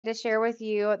to share with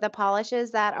you the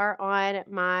polishes that are on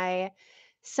my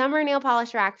summer nail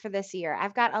polish rack for this year.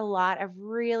 I've got a lot of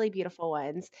really beautiful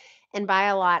ones, and by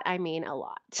a lot, I mean a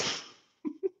lot.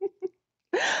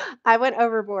 I went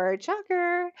overboard.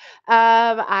 Shocker.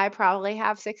 I probably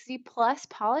have 60 plus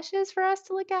polishes for us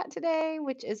to look at today,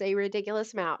 which is a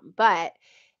ridiculous amount. But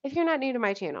if you're not new to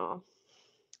my channel,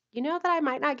 you know that I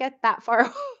might not get that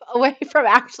far away from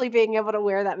actually being able to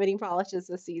wear that many polishes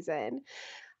this season.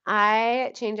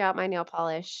 I change out my nail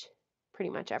polish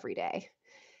pretty much every day.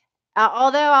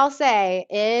 Although I'll say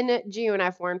in June,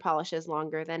 I've worn polishes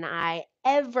longer than I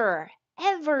ever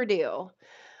do.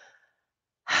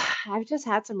 I've just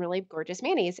had some really gorgeous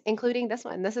manis, including this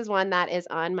one. This is one that is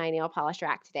on my nail polish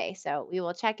rack today. So we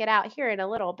will check it out here in a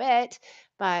little bit.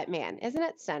 But man, isn't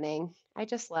it stunning? I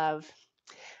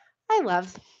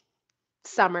love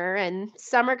summer and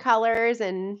summer colors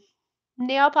and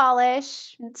nail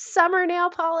polish, summer nail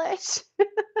polish.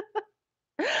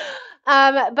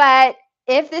 But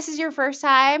if this is your first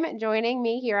time joining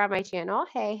me here on my channel,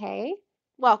 hey,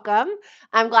 welcome.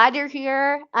 I'm glad you're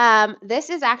here. This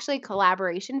is actually a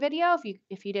collaboration video.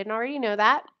 If you didn't already know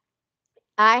that,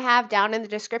 I have down in the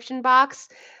description box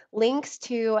links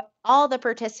to all the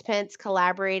participants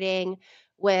collaborating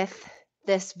with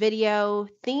this video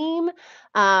theme.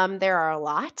 There are a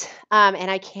lot,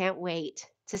 and I can't wait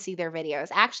to see their videos.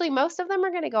 Actually, most of them are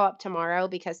going to go up tomorrow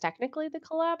because technically the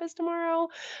collab is tomorrow,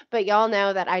 but y'all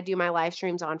know that I do my live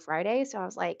streams on Friday. So I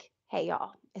was like, hey,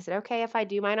 y'all, is it okay if I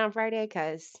do mine on Friday?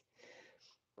 Because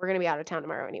we're going to be out of town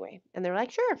tomorrow anyway. And they're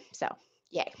like, sure. So,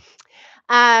 yay.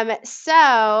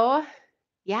 So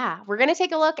yeah, we're going to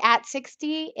take a look at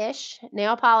 60-ish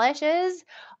nail polishes,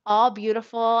 all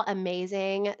beautiful,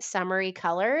 amazing, summery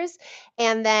colors.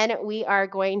 And then we are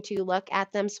going to look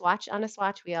at them swatch on a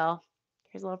swatch wheel.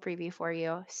 Here's a little preview for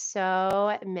you.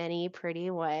 So many pretty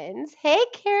ones. Hey,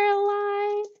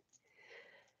 Caroline.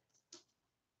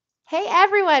 Hey,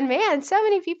 everyone. Man, so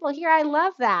many people here. I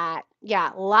love that.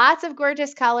 Yeah, lots of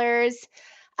gorgeous colors.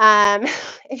 Um,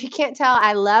 if you can't tell,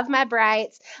 I love my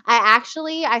brights. I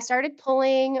started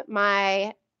pulling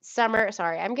my summer,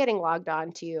 sorry, I'm getting logged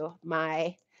on to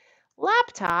my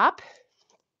laptop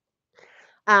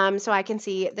so I can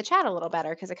see the chat a little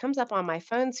better because it comes up on my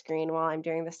phone screen while I'm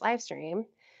doing this live stream,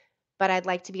 but I'd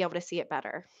like to be able to see it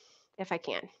better if I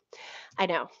can. I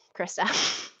know, Krista.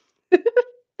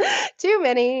 Too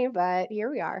many, but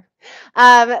here we are.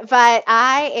 But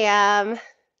I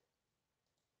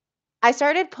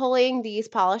started pulling these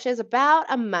polishes about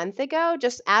a month ago,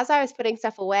 just as I was putting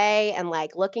stuff away and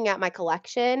like looking at my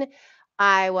collection.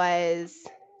 I was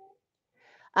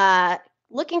uh,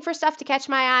 looking for stuff to catch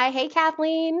my eye. Hey,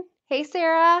 Kathleen. Hey,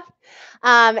 Sarah.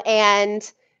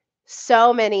 And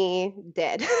so many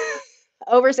did,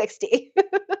 over 60.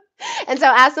 And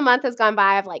so as the month has gone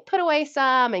by, I've like put away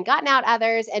some and gotten out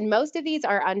others, and most of these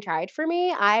are untried for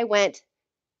me. I went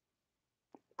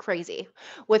crazy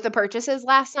with the purchases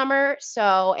last summer,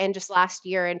 so and just last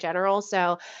year in general.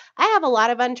 So I have a lot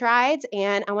of untrieds,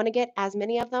 and I want to get as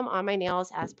many of them on my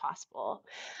nails as possible.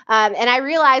 And I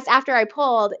realized after I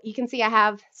pulled, you can see I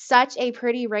have such a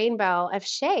pretty rainbow of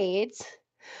shades,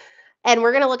 and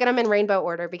we're gonna look at them in rainbow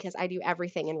order because I do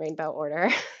everything in rainbow order.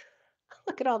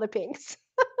 Look at all the pinks.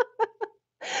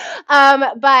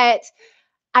 But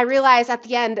I realized at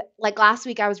the end, like last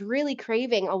week, I was really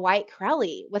craving a white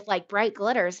Crelly with like bright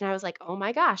glitters. And I was like, oh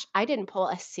my gosh, I didn't pull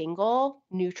a single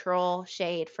neutral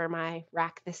shade for my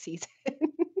rack this season.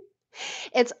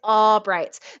 It's all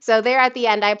brights. So there at the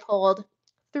end, I pulled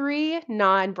 3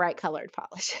 non-bright colored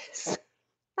polishes.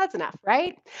 That's enough,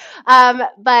 right?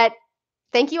 But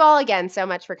thank you all again so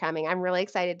much for coming. I'm really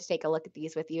excited to take a look at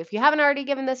these with you. If you haven't already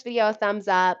given this video a thumbs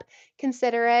up,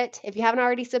 consider it. If you haven't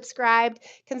already subscribed,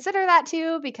 consider that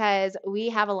too, because we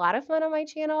have a lot of fun on my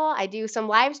channel. I do some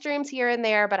live streams here and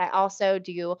there, but I also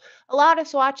do a lot of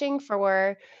swatching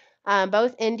for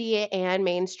both indie and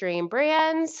mainstream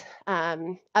brands,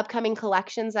 upcoming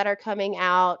collections that are coming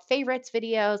out, favorites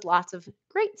videos, lots of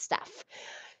great stuff.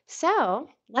 So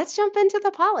let's jump into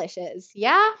the polishes.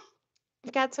 Yeah,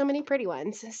 I've got so many pretty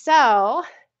ones. So,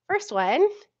 first one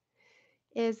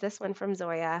is this one from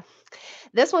Zoya.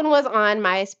 This one was on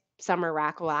my summer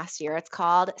rack last year. It's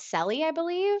called Selly, I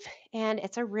believe, and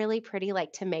it's a really pretty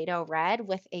like tomato red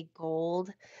with a gold.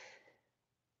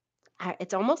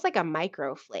 It's almost like a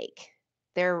micro flake.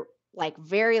 They're like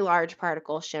very large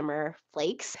particle shimmer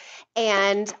flakes.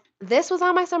 And this was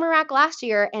on my summer rack last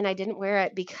year, and I didn't wear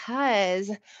it because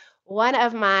one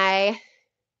of my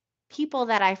people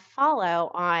that I follow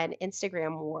on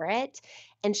Instagram wore it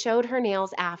and showed her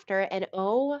nails after. And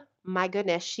oh my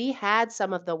goodness, she had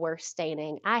some of the worst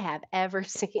staining I have ever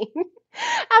seen.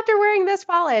 after wearing this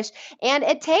polish. And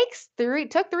it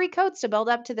took 3 coats to build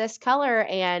up to this color,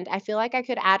 and I feel like I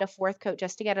could add a 4th coat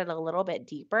just to get it a little bit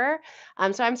deeper.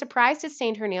 So I'm surprised it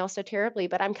stained her nails so terribly,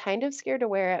 but I'm kind of scared to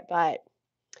wear it, but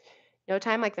no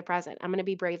time like the present. I'm gonna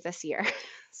be brave this year.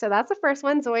 So that's the first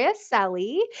one, Zoya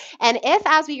Selly. And if,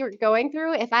 as we were going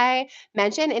through, if I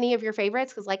mention any of your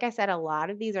favorites, because like I said, a lot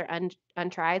of these are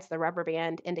untried. So the rubber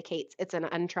band indicates it's an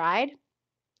untried.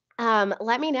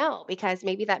 Let me know because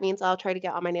maybe that means I'll try to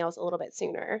get on my nails a little bit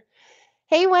sooner.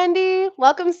 Hey, Wendy.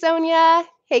 Welcome, Sonia.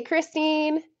 Hey,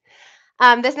 Christine.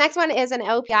 This next one is an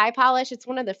OPI polish. It's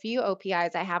one of the few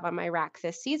OPIs I have on my rack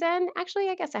this season. Actually,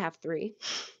 I guess I have 3.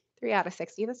 3 out of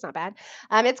 60. That's not bad.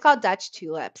 It's called Dutch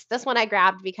Tulips. This one I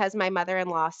grabbed because my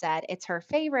mother-in-law said it's her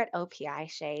favorite OPI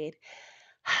shade.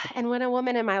 And when a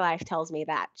woman in my life tells me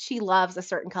that she loves a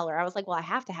certain color, I was like, well, I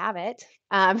have to have it.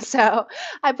 So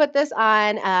I put this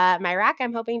on my rack.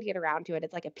 I'm hoping to get around to it.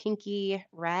 It's like a pinky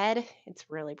red. It's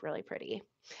really, really pretty.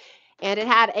 And it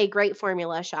had a great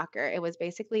formula, shocker. It was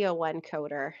basically a 1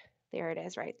 coater. There it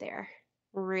is right there.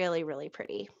 Really, really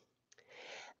pretty.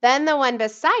 Then the one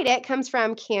beside it comes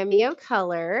from Cameo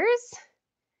Colors.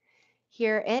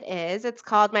 Here it is. It's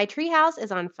called My Treehouse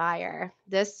is on Fire.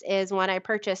 This is one I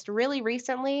purchased really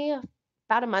recently,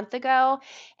 about a month ago,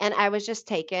 and I was just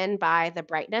taken by the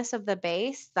brightness of the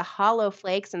base, the hollow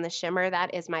flakes, and the shimmer.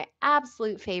 That is my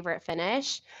absolute favorite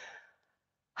finish.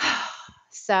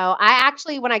 So I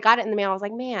actually, when I got it in the mail, I was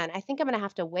like, man, I think I'm gonna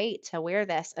have to wait to wear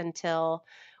this until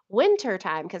winter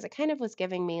time because it kind of was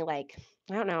giving me like,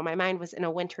 I don't know, my mind was in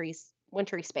a wintry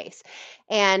space.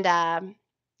 And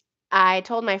I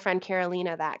told my friend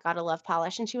Carolina that Gotta Love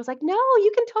Polish, and she was like, "No,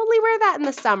 you can totally wear that in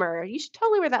the summer. You should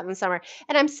totally wear that in the summer."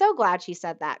 And I'm so glad she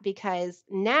said that because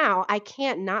now I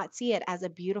can't not see it as a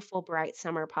beautiful, bright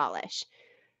summer polish.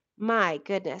 My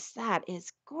goodness, that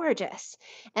is gorgeous.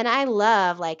 And I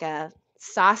love like a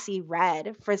saucy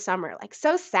red for summer, like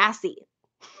so sassy.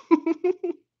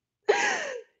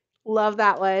 Love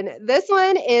that one. This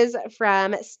one is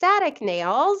from Static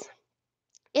Nails.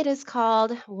 It is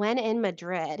called When in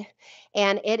Madrid,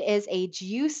 and it is a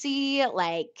juicy,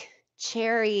 like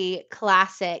cherry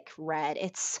classic red.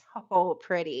 It's so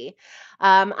pretty.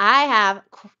 I have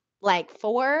like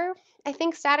 4, I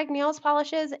think, Static Nails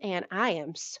polishes, and I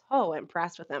am so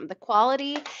impressed with them. The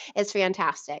quality is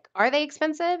fantastic. Are they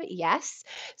expensive? Yes.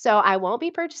 So I won't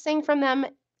be purchasing from them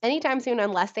anytime soon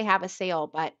unless they have a sale,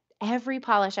 but every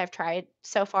polish I've tried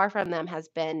so far from them has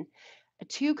been a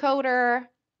 2 coater.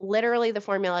 Literally, the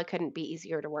formula couldn't be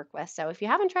easier to work with. So if you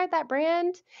haven't tried that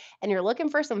brand and you're looking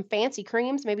for some fancy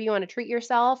creams, maybe you want to treat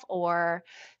yourself or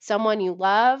someone you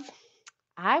love,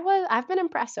 I've been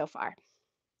impressed so far.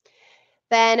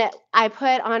 Then I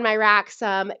put on my rack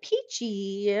some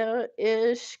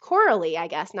peachy-ish corally, I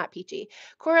guess, not peachy,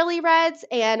 corally reds.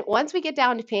 And once we get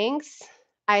down to pinks,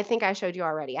 I think I showed you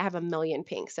already. I have a million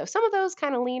pinks. So some of those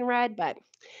kind of lean red, but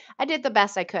I did the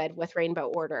best I could with Rainbow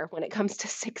Order when it comes to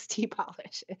 60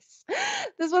 polishes.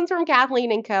 This one's from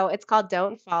Kathleen and Co. It's called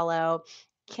Don't Follow.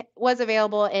 Was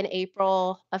available in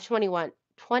April of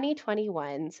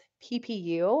 2021's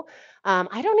PPU.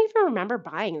 I don't even remember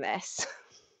buying this.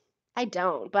 I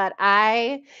don't, but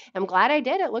I am glad I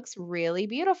did. It looks really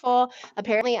beautiful.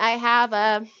 Apparently, I have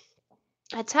a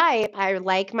type. I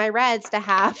like my reds to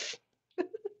have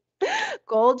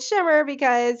gold shimmer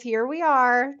because here we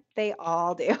are. They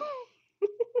all do.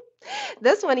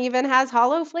 This one even has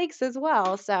hollow flakes as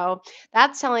well. So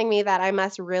that's telling me that I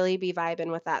must really be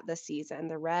vibing with that this season.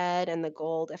 The red and the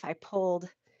gold, if I pulled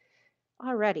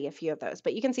already a few of those.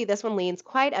 But you can see this one leans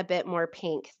quite a bit more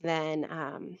pink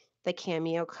than the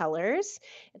Cameo Colors.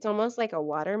 It's almost like a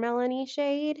watermelon-y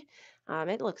shade.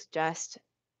 It looks just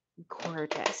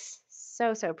gorgeous.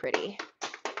 So, so pretty.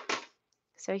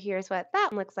 So here's what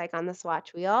that looks like on the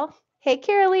swatch wheel. Hey,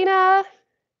 Carolina.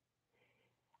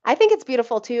 I think it's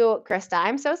beautiful too, Krista.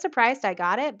 I'm so surprised I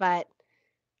got it, but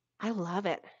I love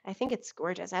it. I think it's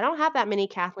gorgeous. I don't have that many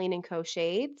Kathleen and Co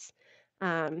shades,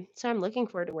 so I'm looking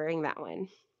forward to wearing that one.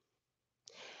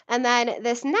 And then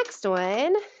this next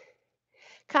one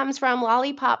comes from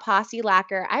Lollipop Posse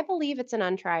Lacquer. I believe it's an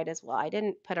untried as well. I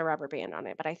didn't put a rubber band on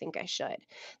it, but I think I should.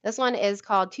 This one is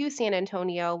called To San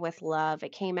Antonio with Love.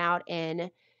 It came out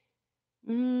in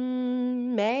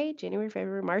May, January,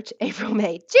 February, March, April,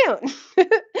 May, June.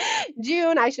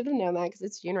 June. I should have known that because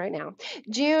it's June right now.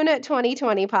 June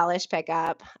 2020 polish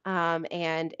pickup.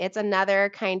 And it's another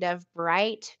kind of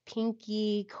bright,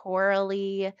 pinky,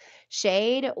 corally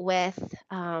shade with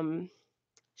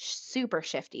super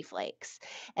shifty flakes.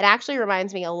 It actually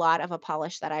reminds me a lot of a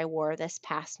polish that I wore this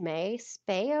past May,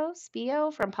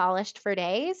 Speo from Polished for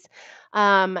Days.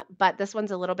 But this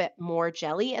one's a little bit more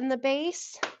jelly in the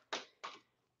base.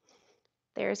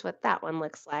 There's what that one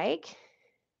looks like.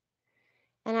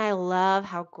 And I love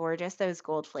how gorgeous those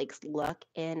gold flakes look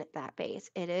in that base.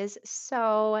 It is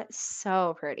so,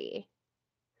 so pretty.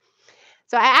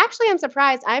 So I actually am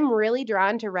surprised. I'm really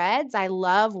drawn to reds. I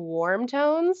love warm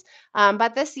tones.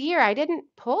 But this year I didn't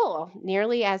pull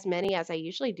nearly as many as I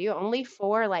usually do, only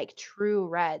 4 like true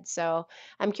reds. So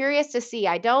I'm curious to see.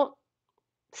 I don't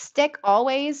stick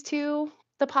always to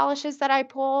the polishes that I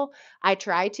pull. I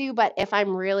try to, but if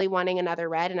I'm really wanting another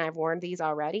red and I've worn these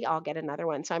already, I'll get another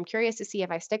one. So I'm curious to see if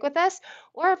I stick with this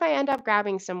or if I end up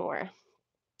grabbing some more.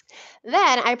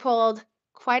 Then I pulled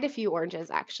quite a few oranges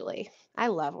actually. I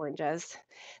love oranges.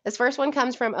 This first one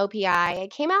comes from OPI.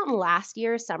 It came out in last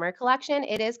year's summer collection.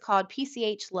 It is called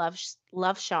PCH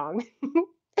Love Song.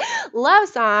 Love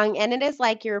Song, and it is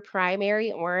like your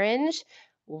primary orange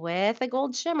with a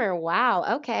gold shimmer.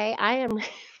 Wow. Okay. I am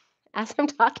as I'm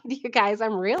talking to you guys,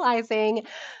 I'm realizing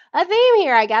a theme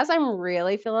here. I guess I'm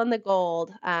really feeling the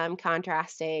gold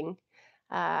contrasting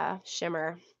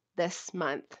shimmer this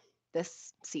month,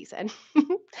 this season.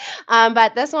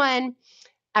 But this one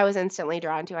I was instantly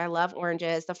drawn to. I love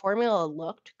oranges. The formula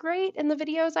looked great in the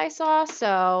videos I saw.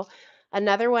 So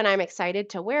another one I'm excited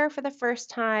to wear for the first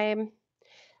time.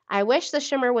 I wish the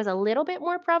shimmer was a little bit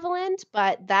more prevalent,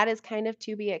 but that is kind of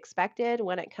to be expected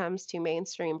when it comes to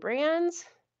mainstream brands.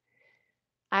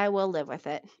 I will live with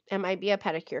it. It might be a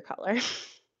pedicure color.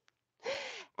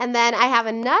 And then I have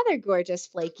another gorgeous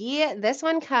flaky. This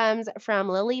one comes from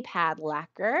Lily Pad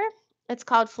Lacquer. It's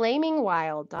called Flaming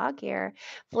Wild, dog hair.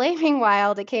 Flaming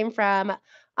Wild. It came from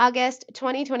August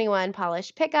 2021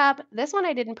 Polish Pickup. This one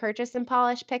I didn't purchase in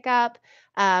Polish Pickup.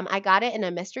 I got it in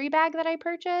a mystery bag that I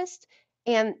purchased.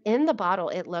 And in the bottle,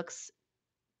 it looks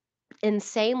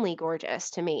insanely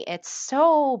gorgeous to me. It's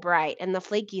so bright, and the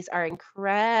flakies are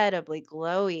incredibly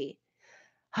glowy.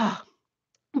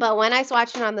 But when I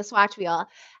swatched it on the swatch wheel,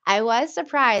 I was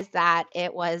surprised that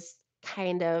it was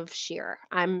kind of sheer.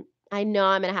 I know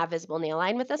I'm gonna have visible nail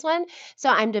line with this one, so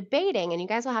I'm debating, and you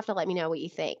guys will have to let me know what you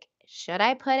think. Should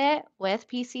I put it with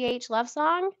PCH Love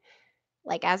Song,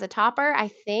 like as a topper? I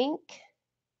think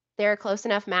they're a close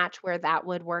enough match where that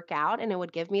would work out and it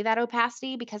would give me that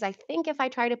opacity because I think if I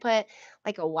try to put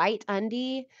like a white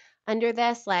undie under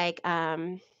this, like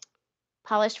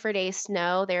Polished for Days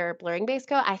Snow, their blurring base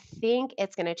coat, I think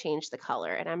it's going to change the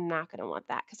color, and I'm not going to want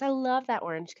that because I love that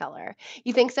orange color.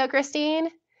 You think so, Christine?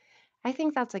 I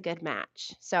think that's a good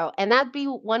match. So, and that'd be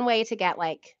one way to get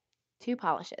like 2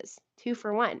 polishes, 2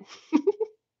 for 1.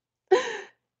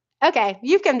 Okay,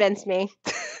 you've convinced me.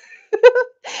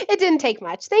 It didn't take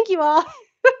much. Thank you all.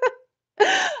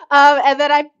 And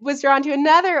then I was drawn to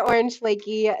another orange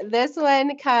flaky. This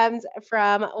one comes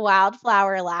from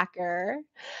Wildflower Lacquer.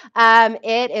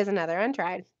 It is another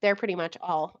untried. They're pretty much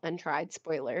all untried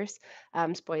spoilers.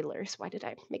 Spoilers. Why did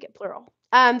I make it plural?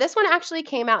 This one actually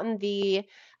came out in the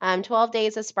 12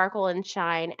 Days of Sparkle and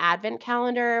Shine Advent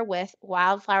Calendar with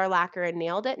Wildflower Lacquer and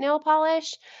Nailed It nail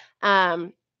polish.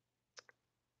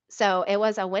 So it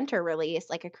was a winter release,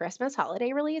 like a Christmas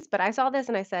holiday release, but I saw this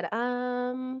and I said,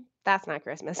 that's not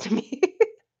Christmas to me.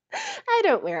 I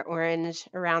don't wear orange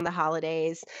around the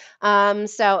holidays.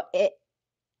 So it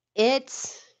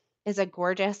is a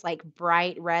gorgeous, like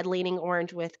bright red leaning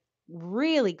orange with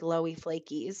really glowy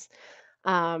flakies.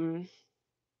 Um,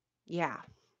 yeah,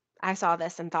 I saw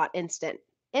this and thought instant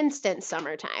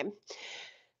summertime.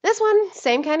 This one,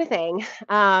 same kind of thing.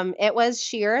 It was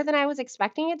sheerer than I was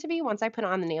expecting it to be once I put it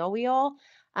on the nail wheel.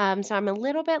 So I'm a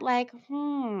little bit like,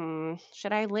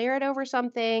 should I layer it over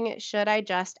something? Should I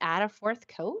just add a 4th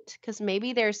coat? Because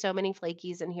maybe there's so many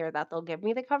flakies in here that they'll give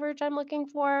me the coverage I'm looking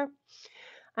for.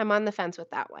 I'm on the fence with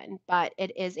that one, but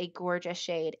it is a gorgeous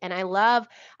shade. And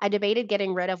I debated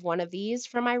getting rid of one of these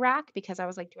from my rack because I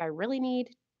was like, do I really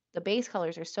need, the base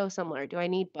colors are so similar. Do I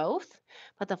need both?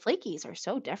 But the flakies are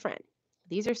so different.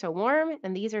 These are so warm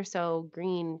and these are so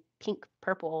green, pink,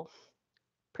 purple,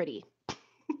 pretty.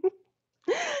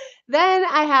 Then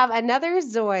I have another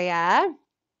Zoya.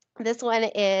 This one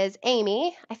is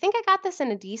Amy. I think I got this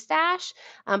in a D-stash,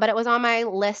 but it was on my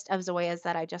list of Zoyas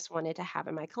that I just wanted to have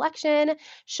in my collection.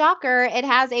 Shocker, it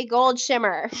has a gold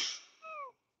shimmer.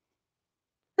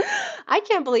 I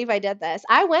can't believe I did this.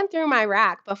 I went through my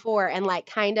rack before and like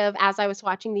kind of as I was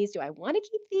watching these, do I want to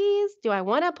keep these? Do I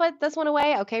want to put this one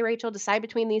away? Okay, Raechel, decide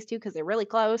between these two because they're really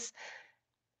close.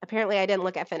 Apparently I didn't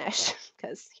look at finish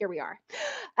because here we are.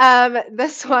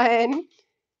 This one,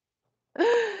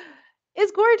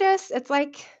 is gorgeous. It's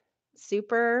like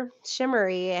super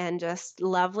shimmery and just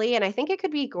lovely. And I think it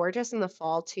could be gorgeous in the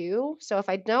fall too. So if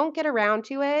I don't get around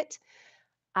to it,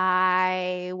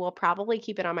 I will probably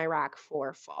keep it on my rack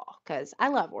for fall because I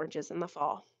love oranges in the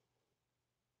fall.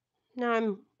 Now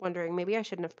I'm wondering maybe I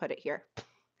shouldn't have put it here.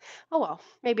 Oh well,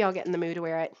 maybe I'll get in the mood to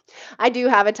wear it. I do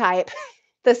have a type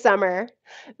this summer.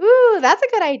 Ooh, that's a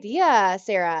good idea,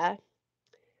 Sarah.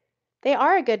 They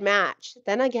are a good match.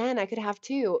 Then again, I could have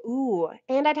two. Ooh,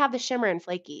 and I'd have the shimmer and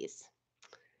flakies.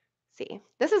 See,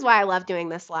 this is why I love doing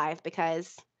this live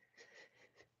because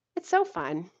it's so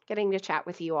fun getting to chat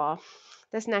with you all.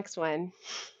 This next one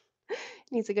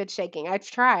needs a good shaking. I've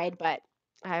tried, but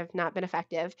I've not been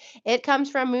effective. It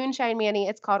comes from Moonshine Manny.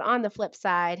 It's called On the Flip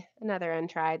Side. Another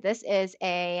untried. This is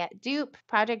a dupe,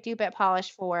 project dupe at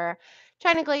Polish for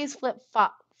China Glaze Flip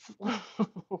Flop.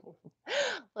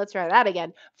 Let's try that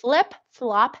again. Flip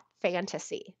Flop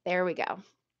Fantasy. There we go.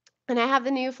 And I have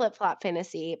the new Flip Flop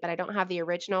Fantasy, but I don't have the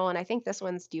original. And I think this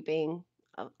one's duping,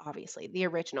 obviously, the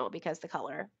original because the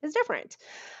color is different.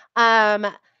 Um,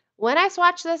 when I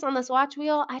swatch this on the swatch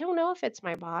wheel, I don't know if it's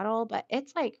my bottle, but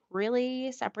it's like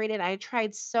really separated. I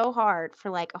tried so hard for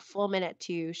like a full minute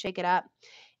to shake it up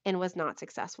and was not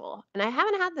successful. And I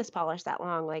haven't had this polish that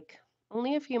long, like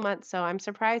only a few months, so I'm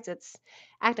surprised it's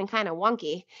acting kind of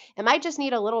wonky. It might just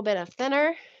need a little bit of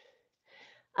thinner,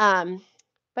 um,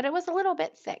 but it was a little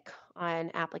bit thick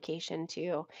on application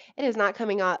too. It is not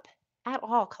coming up at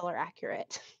all color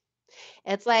accurate.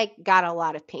 It's like got a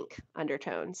lot of pink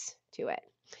undertones to it.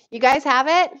 You guys have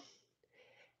it?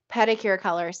 Pedicure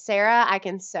color. Sarah, I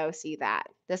can so see that.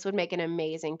 This would make an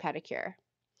amazing pedicure.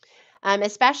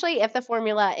 Especially if the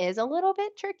formula is a little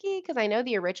bit tricky, because I know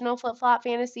the original Flip Flop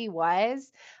Fantasy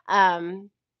was, um,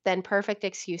 then perfect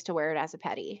excuse to wear it as a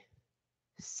pedi.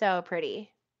 So pretty.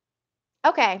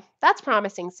 Okay, that's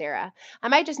promising, Sarah. I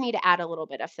might just need to add a little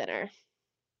bit of thinner.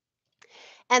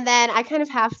 And then I kind of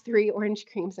have 3 orange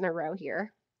creams in a row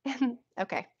here.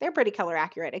 Okay, they're pretty color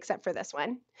accurate except for this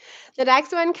one. The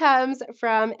next one comes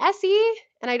from Essie,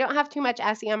 and I don't have too much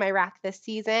Essie on my rack this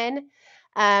season.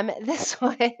 This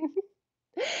one,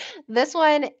 this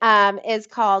one is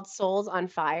called Souls on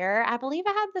Fire. I believe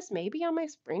I had this maybe on my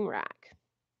spring rack.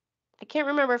 I can't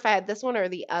remember if I had this one or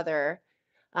the other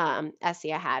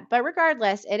Essie I had, but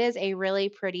regardless, it is a really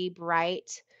pretty,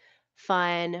 bright,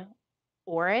 fun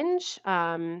orange.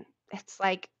 It's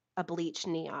like a bleach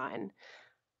neon.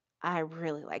 I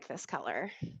really like this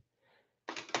color.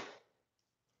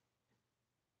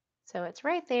 So it's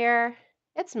right there.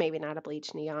 It's maybe not a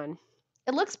bleach neon.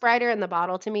 It looks brighter in the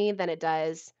bottle to me than it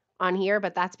does on here,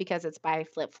 but that's because it's by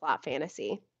Flip Flop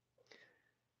Fantasy.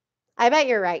 I bet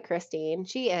you're right, Christine.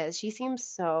 She is. She seems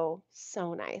so,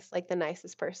 so nice, like the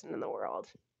nicest person in the world.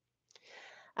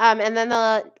 And then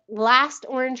the last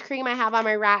orange cream I have on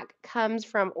my rack comes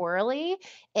from Orally.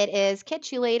 It is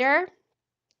Kitsch You Later.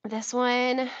 This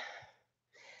one,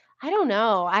 I don't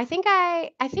know. I think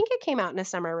it came out in a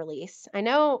summer release. I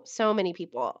know so many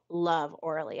people love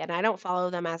Orally, and I don't follow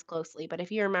them as closely, but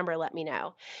if you remember, let me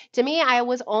know. To me, I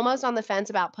was almost on the fence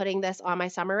about putting this on my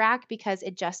summer rack because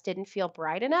it just didn't feel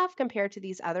bright enough compared to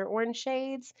these other orange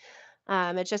shades.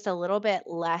 It's just a little bit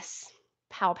less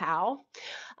pow pow.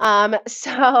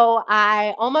 So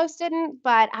I almost didn't,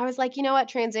 but I was like, you know what?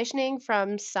 Transitioning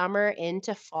from summer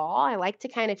into fall, I like to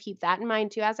kind of keep that in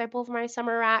mind too as I pull from my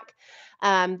summer rack.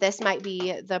 This might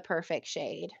be the perfect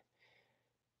shade.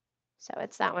 So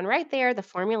it's that one right there. The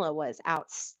formula was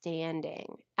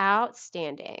outstanding,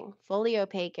 outstanding, fully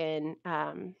opaque in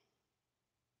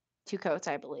 2 coats,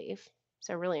 I believe.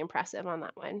 So really impressive on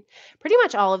that one. Pretty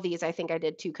much all of these, I think I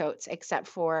did 2 coats, except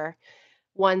for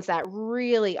ones that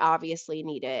really obviously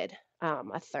needed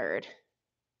a third.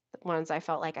 The ones I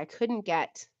felt like I couldn't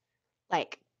get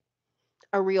like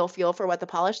a real feel for what the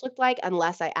polish looked like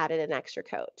unless I added an extra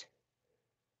coat.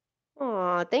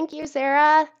 Oh, thank you,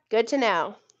 Sarah. Good to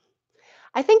know.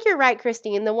 I think you're right,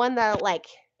 Christine. The one that like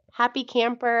happy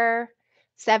camper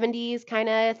 70s kind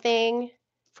of thing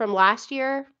from last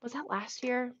year. Was that last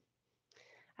year?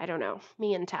 I don't know.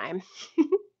 Me and time.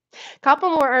 Couple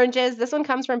more oranges. This one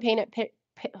comes from Painted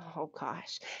oh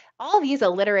gosh. All these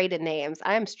alliterated names.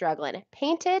 I'm struggling.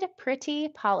 Painted Pretty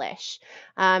Polish.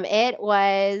 It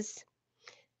was,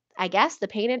 I guess, the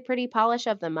Painted Pretty Polish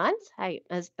of the month. I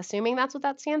was assuming that's what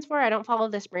that stands for. I don't follow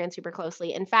this brand super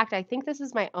closely. In fact, I think this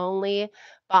is my only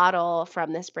bottle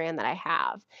from this brand that I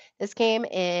have. This came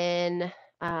in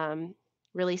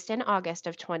released in August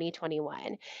of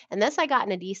 2021. And this I got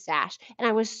in a D stash. And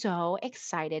I was so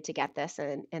excited to get this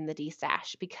in the D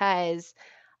stash because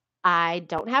I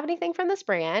don't have anything from this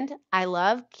brand. I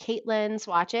love Caitlin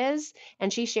swatches,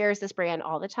 and she shares this brand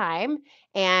all the time.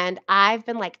 And I've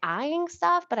been like eyeing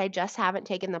stuff, but I just haven't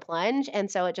taken the plunge. And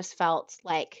so it just felt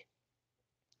like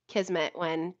kismet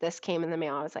when this came in the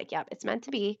mail. I was like, yep, it's meant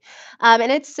to be.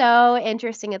 And it's so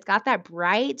interesting. It's got that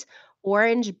bright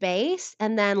orange base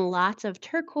and then lots of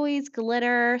turquoise,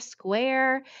 glitter,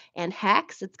 square, and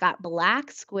hex. It's got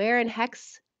black, square, and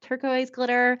hex turquoise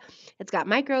glitter. It's got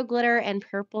micro glitter and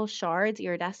purple shards,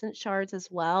 iridescent shards as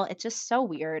well. It's just so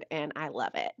weird and I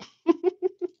love it.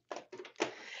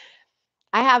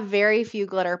 I have very few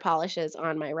glitter polishes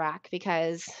on my rack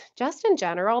because just in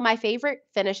general, my favorite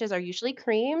finishes are usually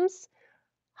creams,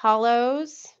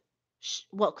 hollows,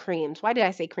 well, creams. Why did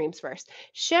I say creams first?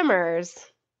 Shimmers,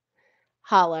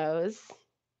 hollows,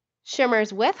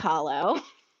 shimmers with hollow.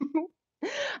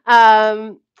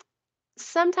 um,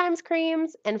 Sometimes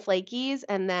creams and flakies,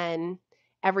 and then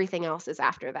everything else is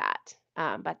after that.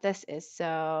 But this is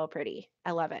so pretty.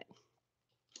 I love it.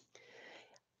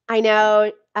 I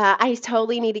know I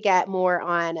totally need to get more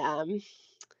on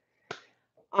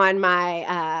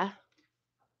my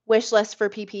wish list for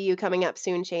PPU coming up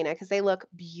soon, Shayna, because they look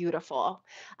beautiful.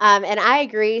 And I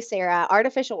agree, Sarah.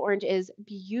 Artificial orange is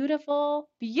beautiful,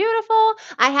 beautiful.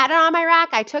 I had it on my rack.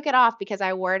 I took it off because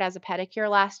I wore it as a pedicure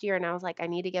last year, and I was like, I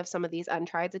need to give some of these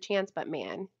untrieds a chance. But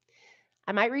man,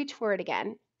 I might reach for it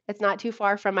again. It's not too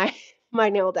far from my my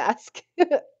nail desk.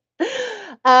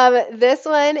 This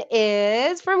one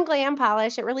is from Glam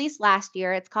Polish. It released last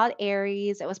year. It's called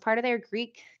Aries. It was part of their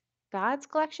Greek gods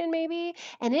collection, maybe.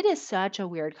 And it is such a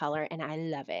weird color, and I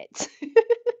love it.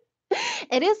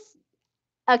 It is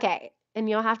okay. And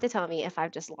you'll have to tell me if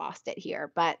I've just lost it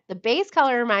here. But the base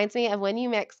color reminds me of when you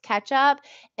mix ketchup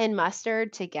and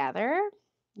mustard together.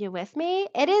 You with me?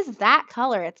 It is that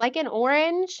color. It's like an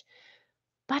orange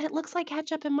but it looks like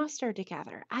ketchup and mustard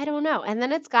together. I don't know. And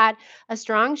then it's got a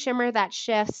strong shimmer that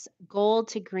shifts gold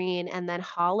to green and then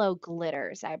hollow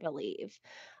glitters, I believe.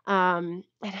 And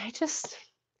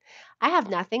I have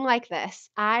nothing like this.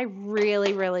 I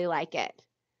really, really like it.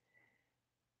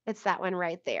 It's that one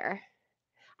right there.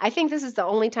 I think this is the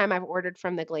only time I've ordered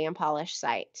from the Glam Polish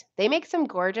site. They make some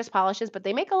gorgeous polishes, but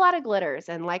they make a lot of glitters.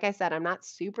 And like I said, I'm not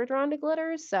super drawn to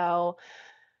glitters. So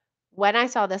when I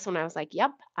saw this one, I was like,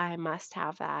 yep, I must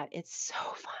have that. It's so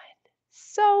fun.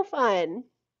 So fun.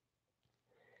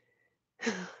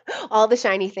 All the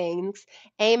shiny things.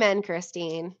 Amen,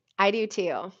 Christine. I do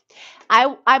too.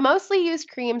 I mostly use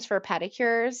creams for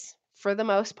pedicures for the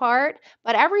most part,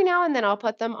 but every now and then I'll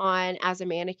put them on as a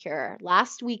manicure.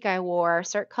 Last week I wore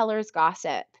Cert Colors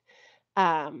Gossip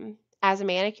as a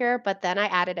manicure, but then I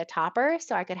added a topper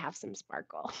so I could have some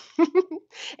sparkle.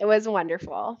 It was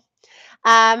wonderful.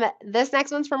 This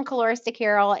next one's from Colorista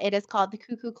Carol. It is called the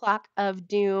Cuckoo Clock of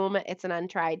Doom. It's an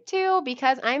untried too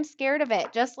because I'm scared of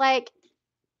it, just like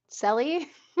Selly.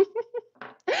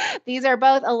 These are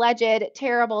both alleged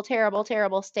terrible, terrible,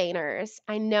 terrible stainers.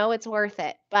 I know it's worth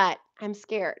it, but I'm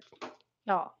scared.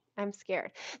 Y'all, I'm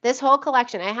scared. This whole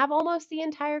collection, I have almost the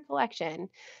entire collection.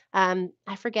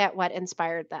 I forget what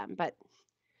inspired them, but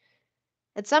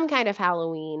it's some kind of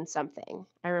Halloween something.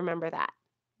 I remember that.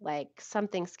 Like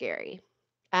something scary.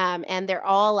 And they're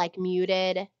all like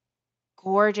muted,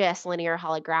 gorgeous linear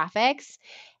holographics,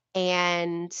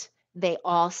 and they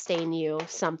all stain you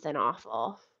something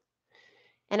awful.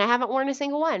 And I haven't worn a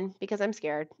single one because I'm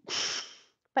scared.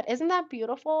 But isn't that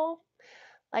beautiful?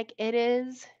 Like it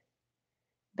is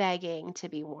begging to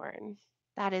be worn.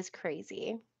 That is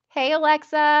crazy. Hey,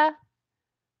 Alexa.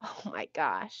 Oh my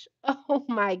gosh. Oh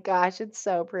my gosh. It's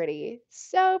so pretty.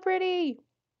 So pretty.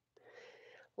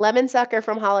 Lemon Sucker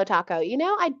from Hollow Taco.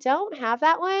 I don't have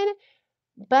that one,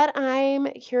 but I'm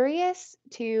curious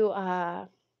to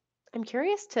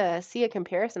see a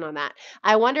comparison on that.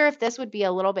 I wonder if this would be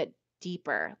a little bit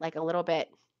deeper, like a little bit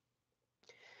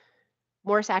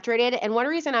more saturated. And one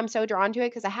reason I'm so drawn to it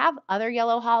because I have other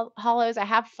yellow hollows. I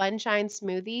have Funshine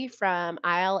Smoothie from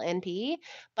Isle NP,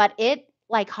 but it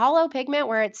like hollow pigment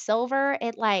where it's silver,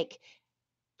 it like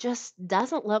just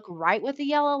doesn't look right with the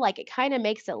yellow. Like it kind of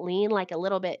makes it lean like a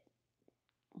little bit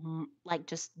like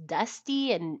just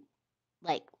dusty and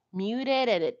like muted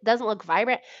and it doesn't look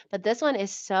vibrant. But this one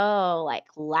is so like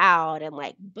loud and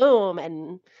like boom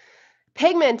and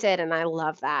pigmented. And I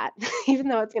love that, even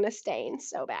though it's going to stain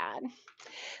so bad.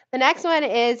 The next one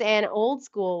is an old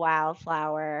school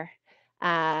wildflower,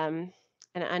 an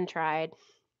untried.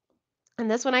 And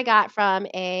this one I got from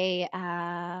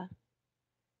a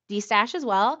D-stash as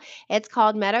well. It's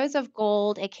called Meadows of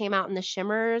Gold. It came out in the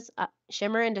Shimmer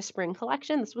into Spring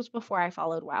collection. This was before I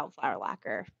followed Wildflower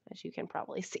Lacquer, as you can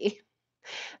probably see.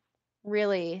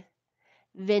 Really,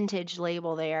 vintage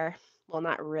label there. Well,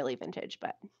 not really vintage,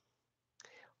 but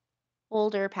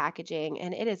older packaging.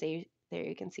 And it is there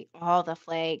you can see all the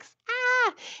flakes.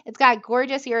 Ah, it's got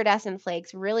gorgeous iridescent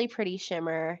flakes, really pretty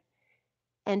shimmer,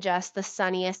 and just the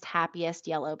sunniest, happiest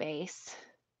yellow base.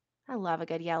 I love a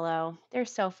good yellow. They're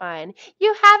so fun.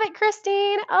 You have it,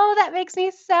 Christine. Oh, that makes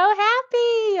me so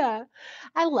happy.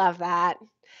 I love that.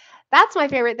 That's my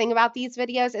favorite thing about these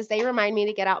videos is they remind me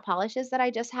to get out polishes that I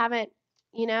just haven't,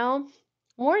 you know,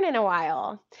 worn in a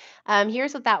while.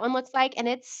 Here's what that one looks like, and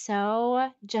it's so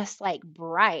just like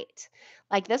bright.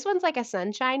 Like this one's like a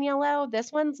sunshine yellow.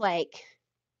 This one's like,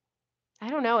 I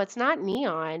don't know, it's not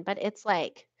neon, but it's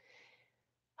like,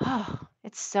 oh,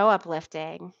 it's so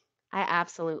uplifting. I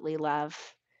absolutely love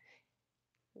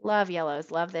yellows.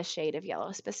 Love this shade of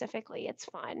yellow specifically. It's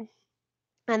fun.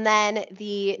 And then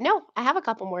no, I have a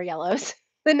couple more yellows.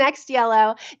 The next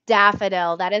yellow,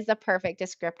 daffodil. That is the perfect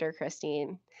descriptor,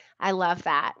 Christine. I love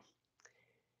that.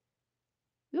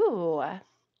 Ooh,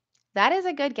 that is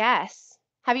a good guess.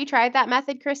 Have you tried that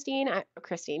method, Christine?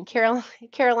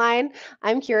 Caroline,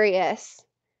 I'm curious.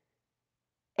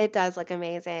 It does look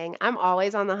amazing. I'm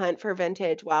always on the hunt for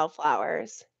vintage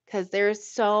wildflowers because there's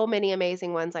so many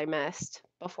amazing ones I missed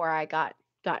before I got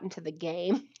into the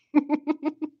game.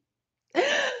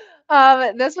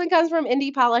 This one comes from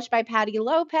Indie Polish by Patty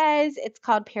Lopez. It's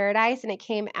called Paradise, and it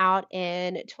came out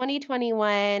in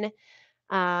 2021.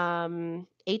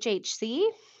 HHC.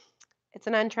 It's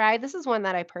an untried. This is one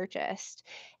that I purchased,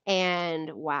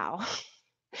 and wow,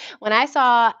 when I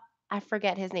saw, I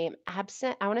forget his name,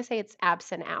 Absent. I want to say it's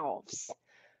Absent Alves.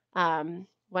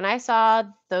 When I saw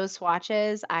those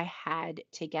swatches, I had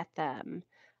to get them.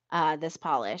 This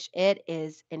polish. It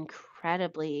is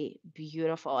incredibly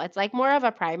beautiful. It's like more of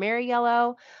a primary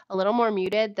yellow, a little more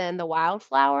muted than the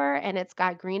wildflower, and it's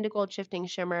got green to gold shifting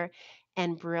shimmer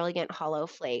and brilliant hollow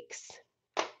flakes.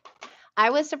 I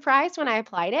was surprised when I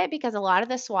applied it because um, a lot of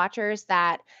the swatchers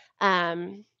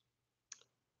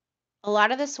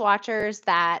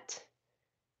that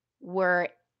were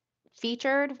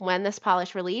featured when this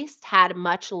polish released had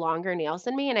much longer nails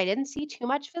than me, and I didn't see too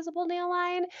much visible nail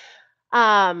line.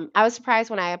 I was surprised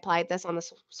when I applied this on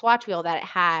the swatch wheel that it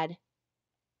had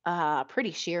a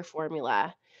pretty sheer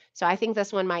formula. So I think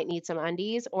this one might need some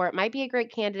undies, or it might be a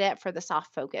great candidate for the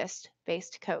soft focused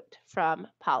based coat from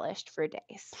Polished for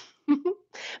Days.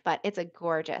 But it's a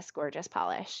gorgeous, gorgeous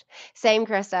polish. Same,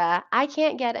 Krista. I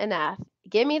can't get enough.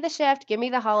 Give me the shift, give me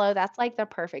the hollow. That's like the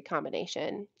perfect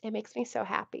combination. It makes me so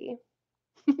happy.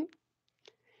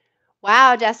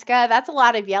 Wow, Jessica, that's a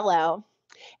lot of yellow.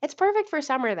 It's perfect for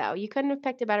summer though. You couldn't have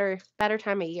picked a better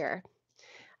time of year.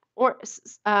 Or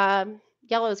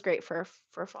yellow is great for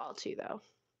fall too though.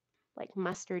 Like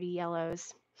mustardy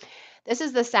yellows. This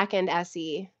is the second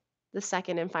SE. The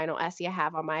second and final SE I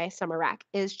have on my summer rack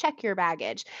is Check Your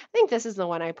Baggage. I think this is the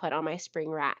one I put on my spring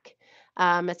rack.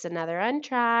 It's another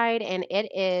untried, and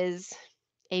it is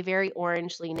a very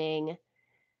orange leaning,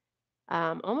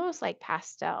 almost like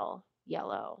pastel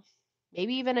yellow,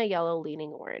 maybe even a yellow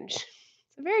leaning orange.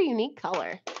 It's a very unique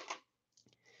color.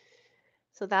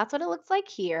 So that's what it looks like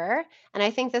here. And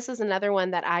I think this is another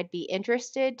one that I'd be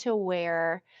interested to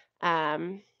wear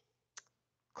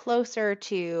closer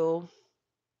to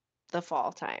the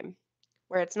fall time,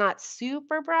 where it's not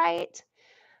super bright.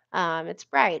 It's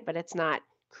bright, but it's not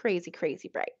crazy, crazy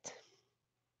bright.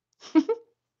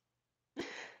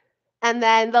 And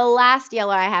then the last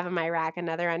yellow I have in my rack,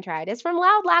 another untried, is from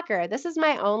Loud Lacquer. This is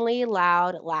my only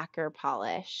Loud Lacquer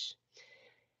polish.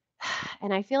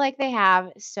 And I feel like they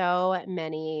have so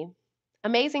many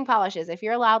amazing polishes. If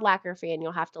you're a Loud Lacquer fan,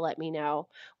 you'll have to let me know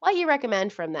what you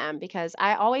recommend from them because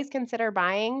I always consider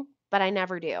buying, but I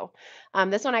never do.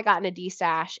 This one I got in a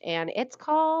D-stash, and it's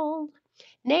called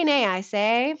Nay Nay, I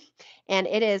Say. And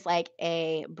it is like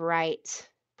a bright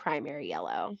primary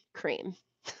yellow cream.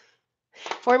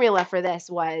 Formula for this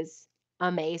was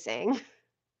amazing.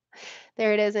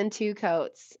 There it is in 2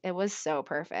 coats. It was so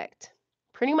perfect.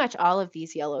 Pretty much all of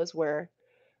these yellows were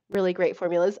really great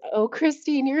formulas. Oh,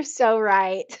 Christine, you're so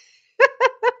right.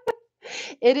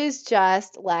 It is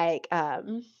just like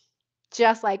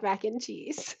mac and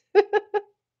cheese.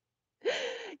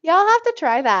 Y'all have to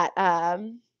try that,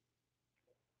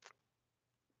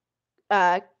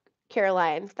 uh,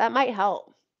 Caroline. That might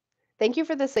help. Thank you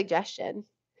for the suggestion.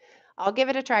 I'll give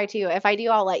it a try too. If I do,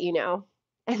 I'll let you know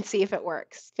and see if it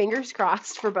works. Fingers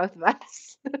crossed for both of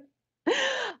us.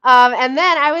 And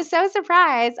then I was so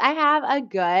surprised. I have a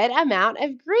good amount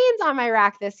of greens on my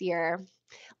rack this year.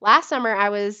 Last summer, I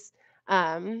was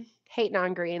hating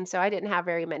on greens, so I didn't have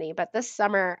very many. But this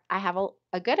summer, I have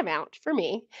a good amount for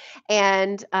me.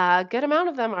 And a good amount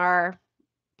of them are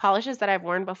polishes that I've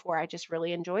worn before I just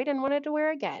really enjoyed and wanted to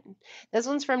wear again. This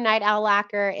one's from Night Owl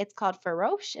Lacquer. It's called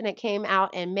Feroche, and it came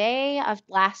out in May of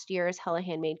last year's Hella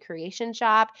Handmade Creation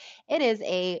Shop. It is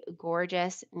a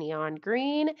gorgeous neon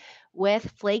green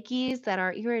with flakies that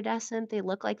are iridescent. They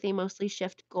look like they mostly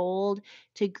shift gold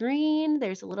to green.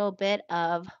 There's a little bit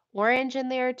of orange in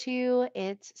there too.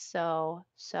 It's so,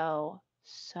 so,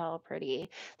 so pretty.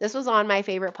 This was on my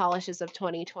favorite polishes of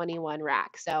 2021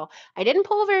 rack. So I didn't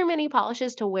pull very many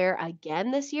polishes to wear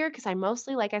again this year because I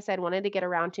mostly, like I said, wanted to get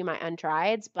around to my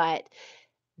untrieds, but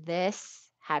this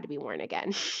had to be worn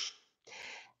again.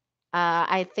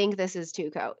 I think this is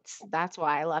 2 coats. That's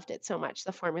why I loved it so much.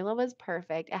 The formula was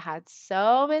perfect. It had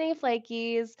so many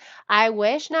flakies. I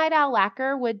wish Night Owl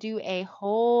Lacquer would do a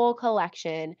whole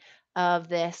collection of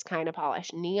this kind of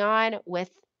polish, neon with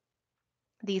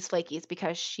these flakies,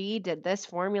 because she did this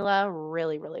formula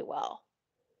really, really well.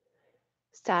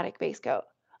 Static base coat.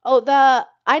 Oh,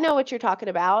 I know what you're talking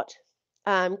about.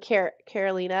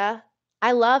 Carolina.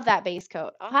 I love that base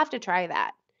coat. I'll have to try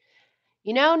that.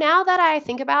 You know, now that I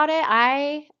think about it,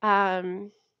 I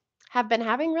have been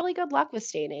having really good luck with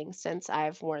staining since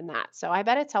I've worn that. So I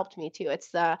bet it's helped me too. It's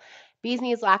the Bee's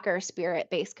Knees Lacquer Spirit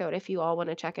base coat if you all want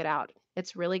to check it out.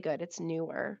 It's really good. It's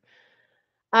newer.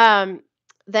 Um,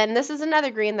 then this is another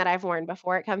green that I've worn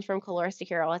before. It comes from Colores de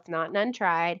Carol. It's not an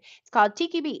untried. It's called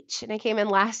Tiki Beach, and it came in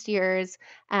last year's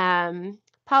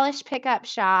polish pickup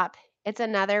shop. It's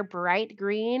another bright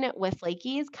green with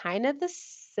flakies, kind of the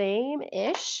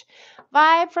same-ish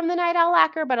vibe from the Night Owl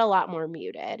Lacquer, but a lot more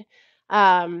muted.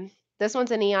 This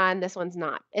one's a neon. This one's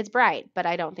not. It's bright, but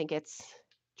I don't think it's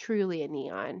truly a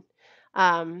neon.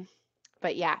 Um,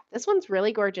 but yeah, this one's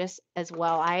really gorgeous as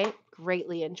well. I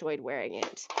greatly enjoyed wearing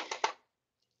it.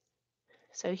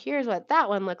 So here's what that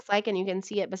one looks like, and you can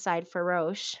see it beside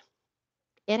Feroche.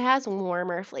 It has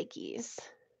warmer flakies.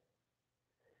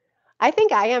 I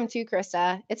think I am too,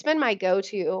 Krista. It's been my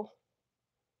go-to.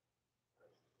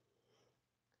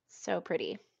 So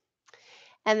pretty.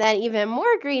 And then even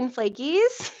more green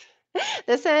flakies.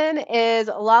 This one is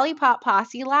Lollipop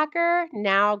Posse Lacquer,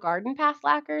 now Garden Path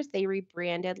Lacquers. They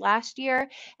rebranded last year,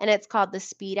 and it's called the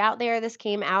Speed Out There. This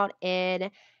came out in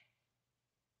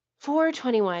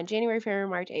 4/21, January, February,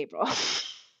 March, April.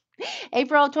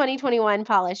 April 2021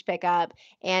 polish pickup,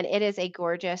 and it is a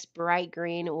gorgeous bright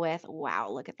green with, wow,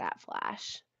 look at that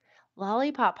flash.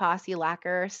 Lollipop Posse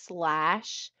Lacquer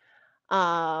slash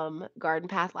Garden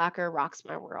Path Lacquer rocks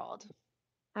my world.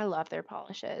 I love their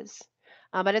polishes.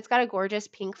 But it's got a gorgeous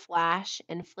pink flash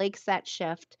and flakes that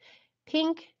shift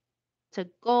pink to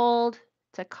gold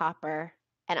to copper.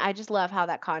 And I just love how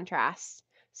that contrasts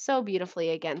so beautifully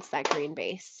against that green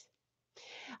base.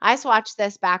 I swatched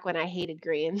this back when I hated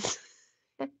greens.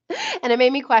 And it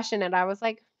made me question it. I was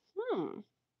like,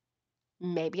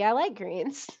 maybe I like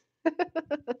greens.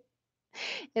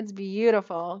 It's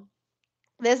beautiful.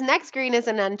 This next green is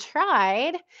an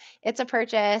untried. It's a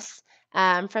purchase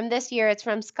from this year. It's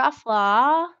from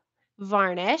Scufflaw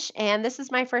Varnish, and this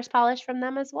is my first polish from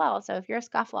them as well. So if you're a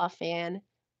Scufflaw fan,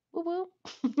 woo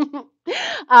woo.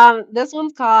 This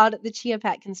one's called the Chia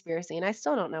Pet Conspiracy, and I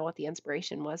still don't know what the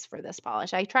inspiration was for this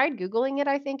polish. I tried Googling it,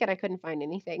 I think, and I couldn't find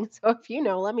anything. So if you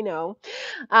know, let me know.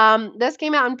 This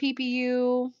came out in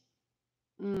PPU.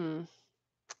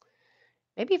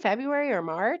 Maybe February or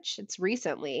March. It's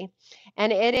recently.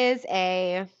 And it is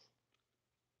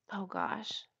oh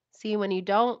gosh. See, when you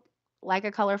don't like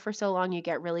a color for so long, you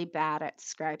get really bad at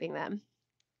describing them.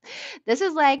 This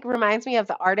is like, reminds me of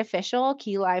the artificial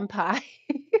key lime pie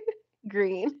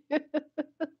green.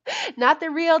 Not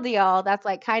the real deal. That's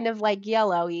like kind of like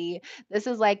yellowy. This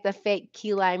is like the fake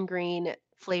key lime green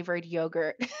flavored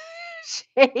yogurt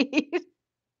shade.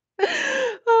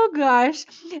 Oh gosh.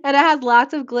 And it has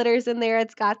lots of glitters in there.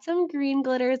 It's got some green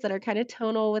glitters that are kind of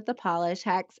tonal with the polish,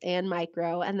 hex and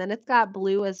micro. And then it's got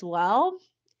blue as well.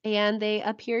 And they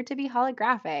appear to be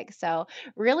holographic. So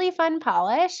really fun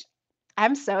polish.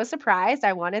 I'm so surprised.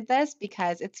 I wanted this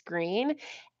because it's green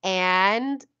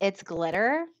and it's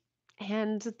glitter.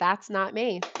 And that's not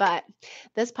me. But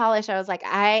this polish, I was like,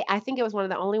 I think it was one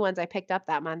of the only ones I picked up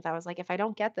that month. I was like, if I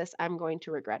don't get this, I'm going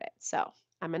to regret it. So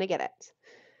I'm going to get it.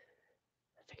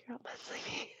 Figure out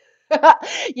monthly.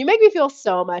 You make me feel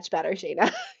so much better,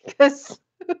 Shayna, because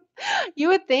you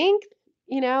would think,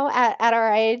 at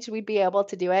our age, we'd be able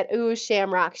to do it. Ooh,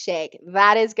 Shamrock Shake.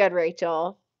 That is good,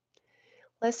 Rachel.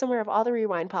 List somewhere of all the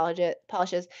rewind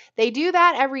polishes. They do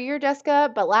that every year,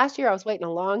 Jessica, but last year I was waiting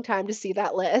a long time to see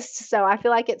that list, so I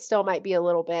feel like it still might be a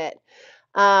little bit.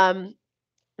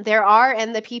 There are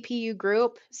in the PPU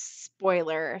group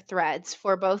spoiler threads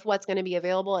for both what's going to be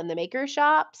available in the maker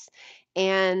shops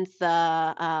and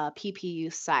the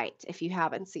PPU site if you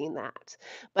haven't seen that.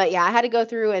 But yeah, I had to go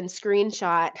through and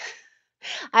screenshot.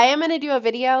 I am going to do a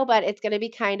video, but it's going to be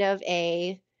kind of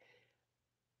a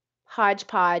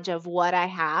hodgepodge of what I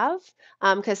have,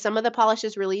 because some of the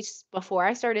polishes released before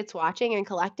I started swatching and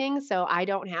collecting, so I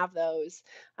don't have those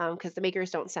because the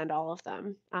makers don't send all of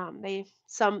them. They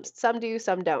some do,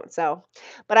 some don't. So,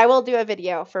 but I will do a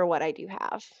video for what I do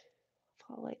have.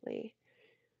 Politely.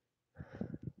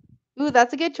 Ooh,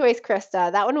 that's a good choice,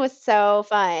 Krista. That one was so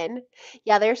fun.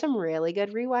 Yeah, there's some really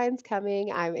good rewinds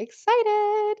coming. I'm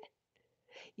excited.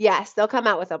 Yes, they'll come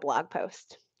out with a blog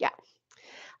post. Yeah.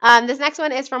 This next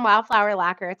one is from Wildflower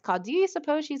Lacquer. It's called Do You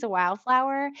Suppose She's a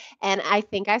Wildflower? And I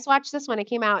think I swatched this when it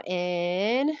came out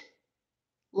in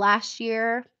last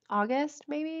year, August,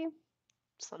 maybe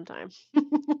sometime.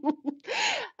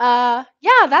 Yeah,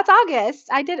 that's August.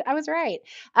 I was right.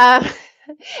 Um,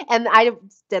 and I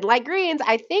did like greens.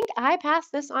 I think I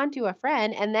passed this on to a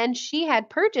friend, and then she had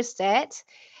purchased it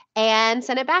and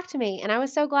sent it back to me. And I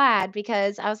was so glad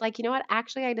because I was like, you know what?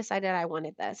 Actually, I decided I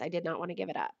wanted this. I did not want to give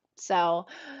it up. So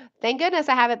thank goodness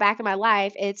I have it back in my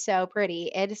life. It's so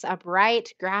pretty. It's a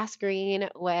bright grass green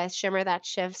with shimmer that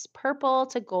shifts purple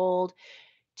to gold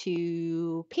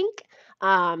to pink.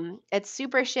 It's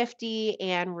super shifty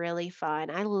and really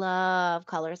fun. I love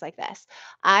colors like this.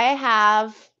 I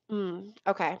have,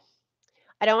 okay.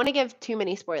 I don't want to give too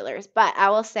many spoilers, but I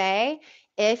will say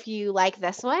if you like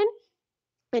this one,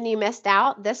 and you missed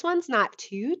out, this one's not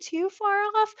too far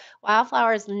off.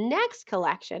 Wildflower's next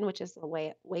collection, which is a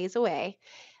ways away,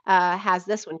 has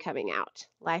this one coming out.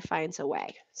 Life Finds a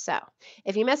Way. So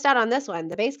if you missed out on this one,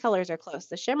 the base colors are close.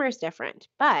 The shimmer's different,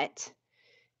 but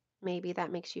maybe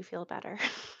that makes you feel better.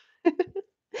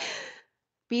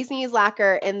 Bee's Knees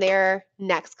Lacquer in their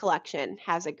next collection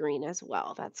has a green as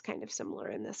well. That's kind of similar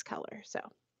in this color. So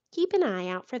keep an eye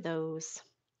out for those.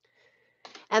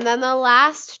 And then the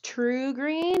last true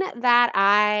green that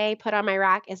I put on my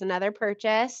rack is another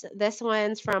purchase. This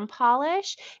one's from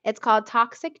Polish. It's called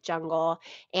Toxic Jungle,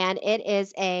 and it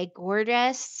is a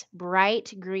gorgeous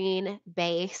bright green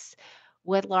base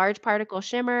with large particle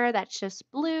shimmer that's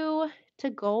just blue to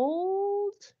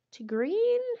gold to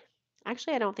green.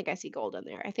 Actually, I don't think I see gold in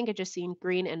there. I think I just seen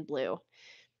green and blue.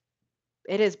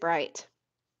 It is bright.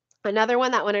 Another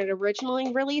one that when it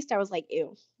originally released, I was like,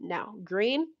 ew, no.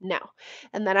 Green, no.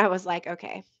 And then I was like,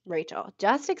 okay, Raechel,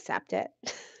 just accept it.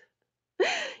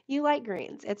 You like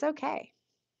greens. It's okay.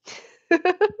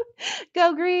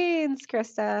 Go greens,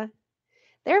 Krista.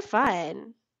 They're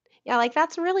fun. Yeah, like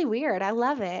that's really weird. I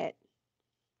love it.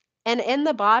 And in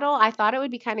the bottle, I thought it would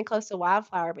be kind of close to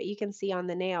Wildflower, but you can see on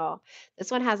the nail,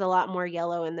 this one has a lot more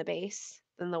yellow in the base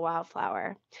than the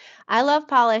Wildflower. I love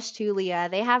Polish too, Leah.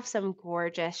 They have some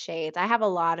gorgeous shades. I have a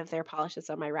lot of their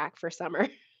polishes on my rack for summer.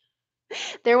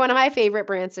 They're one of my favorite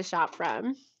brands to shop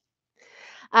from.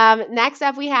 Next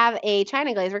up, we have a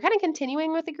China Glaze. We're kind of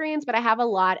continuing with the greens, but I have a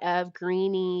lot of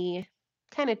greeny,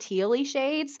 kind of tealy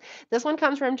shades. This one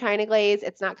comes from China Glaze.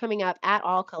 It's not coming up at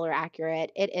all color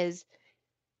accurate. It is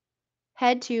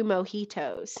Head to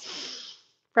Mojitos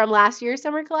from last year's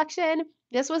summer collection.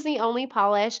 This was the only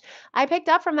polish I picked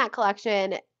up from that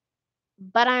collection,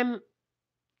 but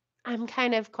I'm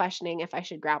kind of questioning if I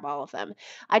should grab all of them.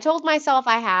 I told myself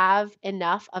I have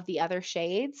enough of the other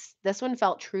shades. This one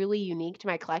felt truly unique to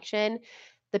my collection.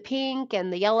 The pink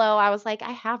and the yellow, I was like,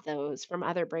 I have those from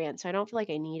other brands, so I don't feel like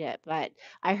I need it, but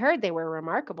I heard they were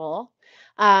remarkable.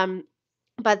 Um,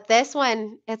 but this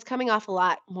one, it's coming off a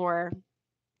lot more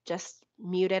just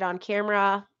muted on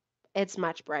camera. It's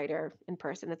much brighter in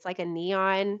person. It's like a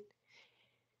neon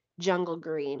jungle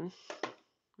green,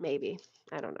 maybe.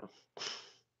 I don't know.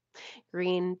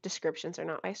 Green descriptions are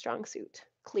not my strong suit,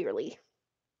 clearly.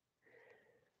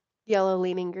 Yellow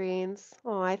leaning greens.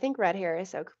 Oh, I think red hair is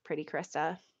so pretty,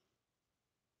 Krista.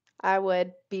 I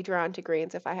would be drawn to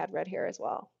greens if I had red hair as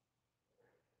well.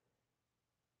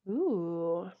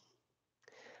 Ooh.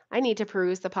 I need to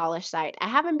peruse the Polish site. I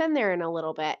haven't been there in a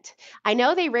little bit. I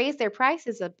know they raised their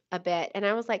prices a bit, and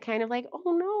I was like, kind of like,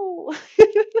 oh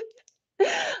no.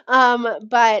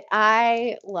 But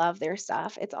I love their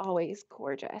stuff. It's always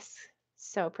gorgeous.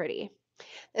 So pretty.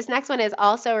 This next one is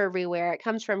also a rewear. It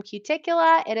comes from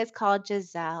Cuticula. It is called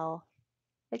Giselle.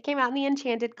 It came out in the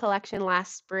Enchanted collection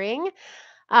last spring.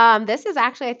 This is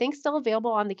actually, I think, still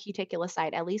available on the Cuticula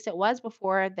site. At least it was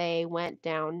before they went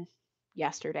down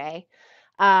yesterday.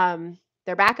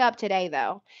 They're back up today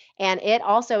though, and it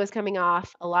also is coming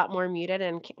off a lot more muted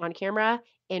and on camera.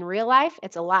 In real life,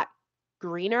 it's a lot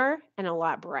greener and a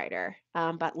lot brighter.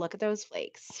 But look at those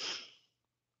flakes.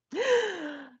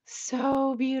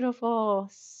 So beautiful,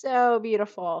 so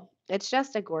beautiful. It's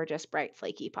just a gorgeous, bright,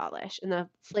 flaky polish, and the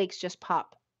flakes just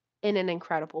pop in an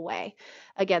incredible way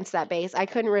against that base. I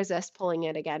couldn't resist pulling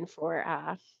it again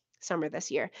for summer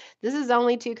this year. This is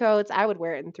only 2 coats. I would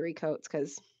wear it in 3 coats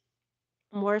because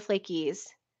more flakies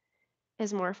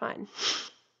is more fun,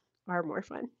 are more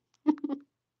fun.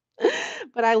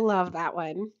 But I love that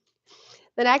one.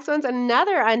 The next one's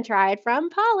another untried from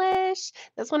Polish.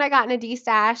 This one I got in a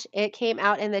D-stash. It came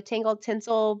out in the Tangled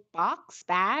Tinsel box,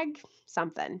 bag,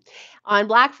 something, on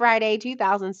Black Friday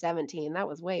 2017. That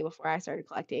was way before I started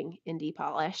collecting indie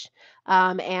polish.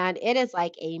 And it is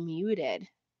like a muted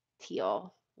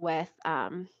teal with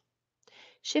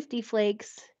shifty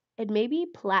flakes and maybe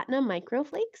platinum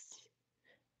microflakes,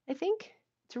 I think.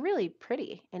 It's really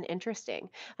pretty and interesting.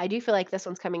 I do feel like this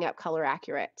one's coming up color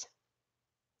accurate.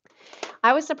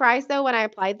 I was surprised though when I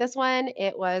applied this one,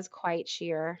 it was quite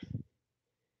sheer.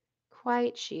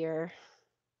 Quite sheer.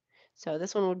 So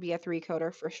this one would be a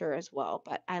 3-coater for sure as well,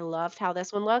 but I loved how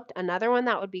this one looked. Another one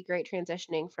that would be great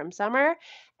transitioning from summer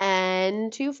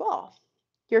and to fall.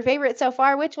 Your favorite so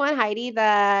far, which one, Heidi?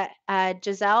 The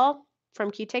Giselle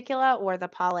from Cuticula or the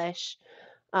Polish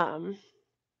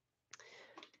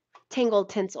Tangled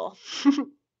Tinsel?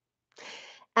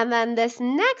 And then this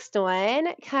next one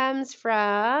comes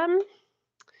from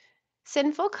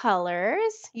Sinful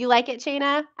Colors. You like it,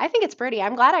 Shayna? I think it's pretty.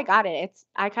 I'm glad I got it.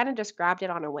 I kind of just grabbed it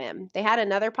on a whim. They had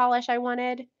another polish I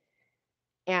wanted,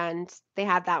 and they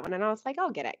had that one, and I was like,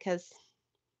 I'll get it because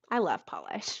I love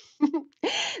polish.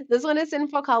 This one is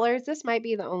Sinful Colors. This might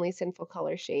be the only Sinful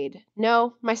Color shade.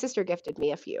 No, my sister gifted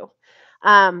me a few.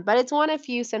 But it's one of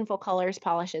few Sinful Colors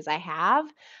polishes I have.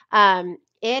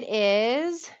 It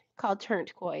is called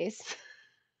Turquoise.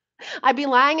 I'd be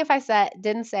lying if I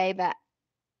didn't say that.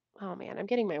 Oh man, I'm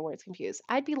getting my words confused.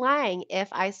 I'd be lying if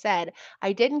I said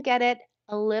I didn't get it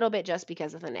a little bit just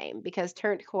because of the name, because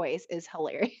turquoise is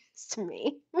hilarious to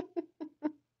me.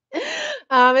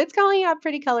 It's calling out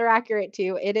pretty color accurate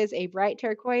too. It is a bright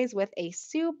turquoise with a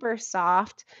super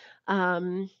soft,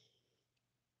 um,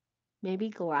 maybe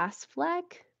glass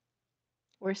fleck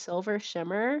or silver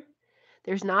shimmer.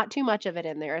 There's not too much of it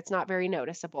in there. It's not very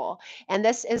noticeable. And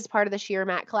this is part of the Sheer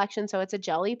Matte collection, so it's a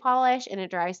jelly polish and it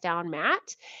dries down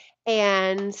matte.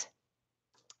 And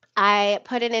I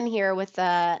put it in here with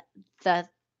the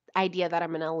idea that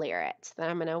I'm gonna layer it, that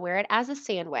I'm gonna wear it as a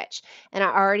sandwich. And I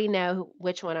already know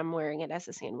which one I'm wearing it as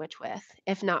a sandwich with,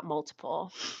 if not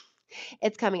multiple.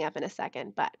 It's coming up in a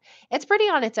second, but it's pretty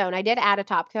on its own. I did add a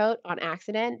top coat on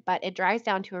accident, but it dries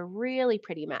down to a really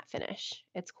pretty matte finish.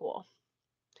 It's cool.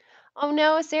 Oh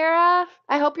no, Sarah.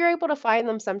 I hope you're able to find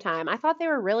them sometime. I thought they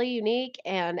were really unique,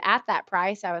 and at that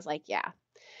price, I was like, yeah,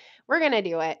 we're gonna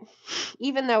do it.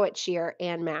 Even though it's sheer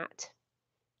and matte.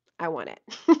 I want it.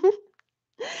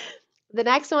 The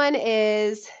next one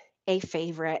is a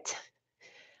favorite.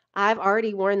 I've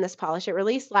already worn this polish. It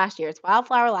released last year. It's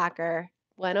Wildflower Lacquer,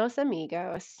 Buenos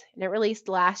Amigos. And it released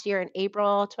last year in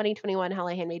April 2021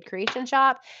 Hella Handmade Creation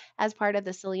Shop as part of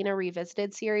the Selena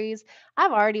Revisited series.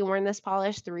 I've already worn this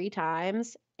polish 3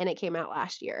 times and it came out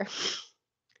last year.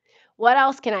 What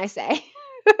else can I say?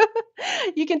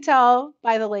 You can tell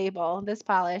by the label, this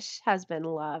polish has been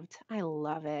loved. I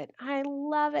love it. I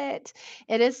love it.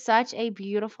 It is such a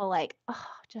beautiful, like, oh,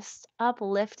 just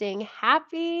uplifting,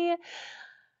 happy,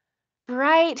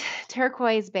 bright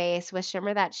turquoise base with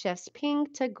shimmer that shifts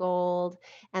pink to gold.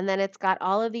 And then it's got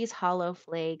all of these hollow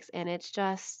flakes, and it's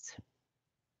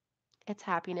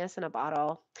happiness in a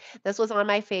bottle. This was on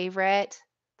my favorite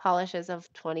polishes of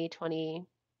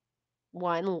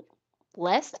 2021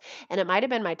 list, and it might have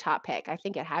been my top pick. I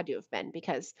think it had to have been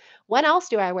because when else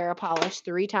do I wear a polish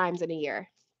 3 times in a year?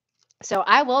 So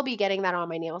I will be getting that on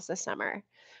my nails this summer.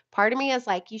 Part of me is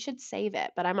like, you should save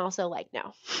it, but I'm also like,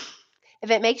 no.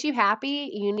 If it makes you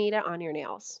happy, you need it on your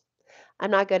nails. I'm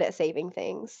not good at saving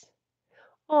things.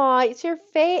 Oh, it's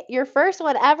your first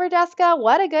one ever, Jessica.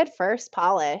 What a good first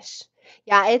polish.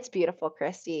 Yeah, it's beautiful,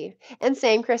 Christy. And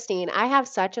same, Christine. I have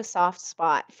such a soft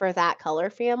spot for that color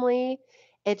family.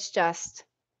 It's just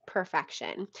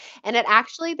perfection. And it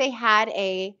actually they had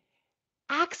a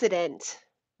accident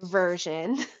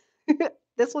version.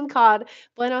 This one called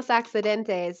Buenos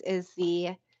Accidentes is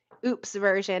the oops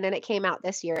version, and it came out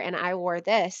this year. And I wore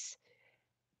this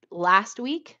last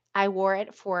week. I wore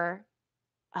it for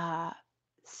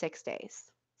 6 days,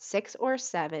 6 or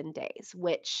 7 days,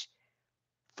 which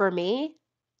for me,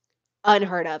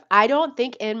 unheard of. I don't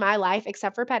think in my life,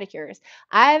 except for pedicures,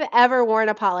 I've ever worn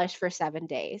a polish for 7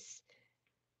 days.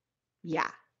 Yeah.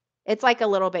 It's like a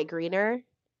little bit greener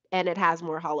and it has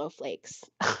more hollow flakes.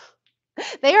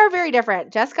 They are very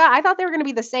different. Jessica, I thought they were going to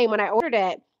be the same when I ordered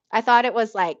it. I thought it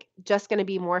was, like, just gonna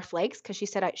be more flakes because she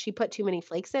said she put too many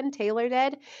flakes in, Taylor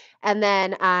did, and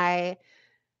then I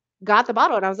got the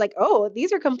bottle and I was like, "Oh,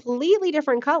 these are completely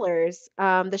different colors."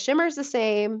 The shimmer's the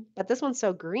same, but this one's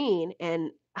so green,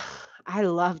 and I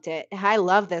loved it. I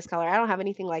love this color. I don't have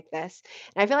anything like this.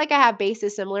 And I feel like I have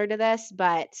bases similar to this,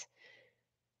 but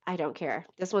I don't care.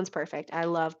 This one's perfect. I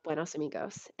love Buenos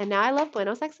Amigos. And now I love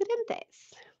Buenos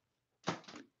Accidentes.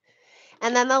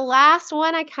 And then the last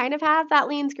one I kind of have that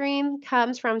leans green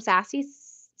comes from Sassy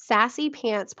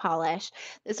Pants Polish.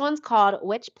 This one's called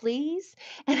Witch Please,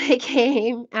 and it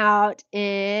came out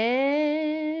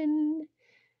in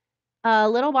a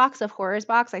little box of horrors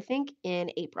box, I think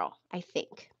in April, I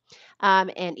think.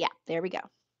 And yeah, there we go.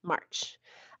 March.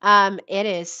 It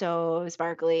is so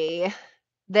sparkly.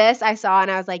 This I saw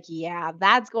and I was like, yeah,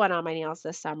 that's going on my nails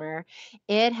this summer.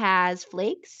 It has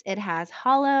flakes, it has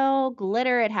hollow,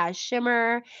 glitter, it has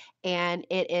shimmer, and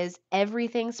it is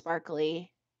everything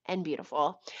sparkly and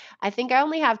beautiful. I think I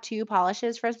only have 2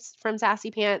 polishes from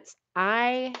Sassy Pants.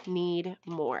 I need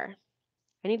more.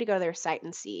 I need to go to their site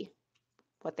and see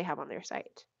what they have on their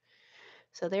site.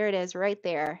 So there it is right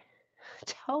there.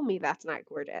 Tell me that's not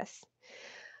gorgeous.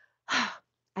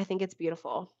 I think it's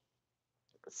beautiful.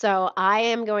 So I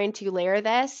am going to layer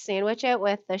this, sandwich it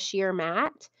with the sheer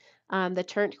matte, the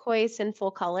turquoise in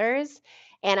full colors.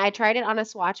 And I tried it on a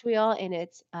swatch wheel and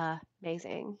it's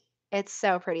amazing. It's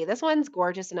so pretty. This one's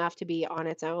gorgeous enough to be on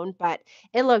its own, but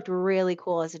it looked really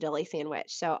cool as a dilly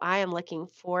sandwich. So I am looking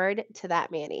forward to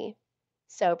that mani.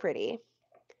 So pretty.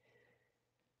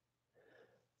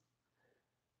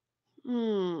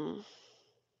 Hmm.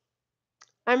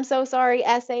 I'm so sorry,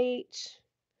 SH.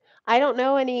 I don't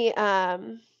know any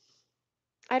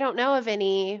I don't know of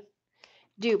any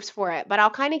dupes for it, but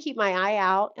I'll kind of keep my eye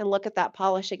out and look at that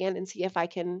polish again and see if I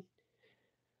can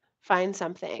find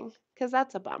something because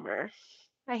that's a bummer.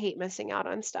 I hate missing out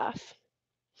on stuff.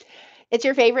 It's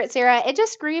your favorite, Sarah? It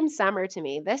just screams summer to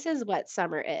me. This is what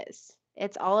summer is.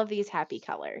 It's all of these happy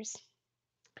colors.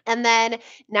 And then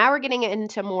now we're getting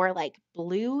into more like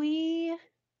bluey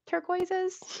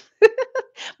turquoises.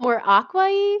 More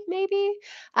aqua-y, maybe.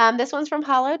 This one's from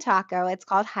Hollow Taco. It's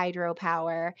called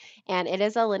Hydropower, and it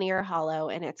is a linear hollow,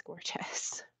 and it's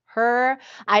gorgeous.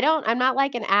 I'm not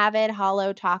like an avid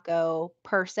Hollow Taco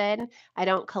person. I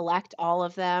don't collect all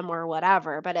of them or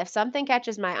whatever, but if something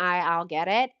catches my eye, I'll get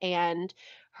it. And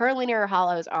her linear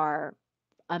hollows are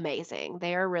amazing.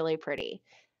 They are really pretty.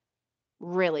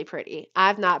 Really pretty.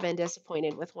 I've not been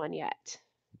disappointed with one yet.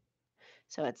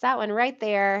 So it's that one right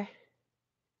there.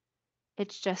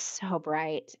 It's just so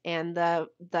bright, and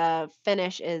the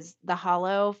finish is the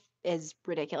hollow is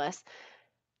ridiculous.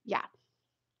 Yeah,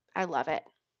 I love it.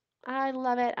 I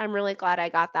love it. I'm really glad I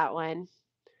got that one.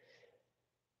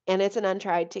 And it's an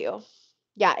untried too.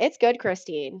 Yeah, it's good,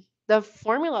 Christine. The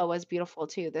formula was beautiful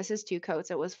too. This is 2 coats.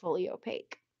 It was fully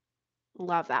opaque.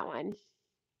 Love that one.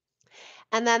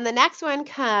 And then the next one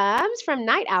comes from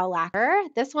Night Owl Lacquer.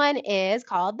 This one is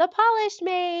called the Polished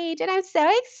Mage, and I'm so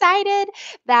excited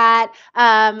that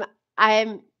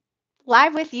I'm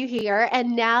live with you here.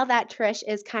 And now that Trish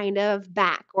is kind of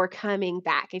back or coming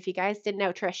back. If you guys didn't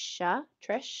know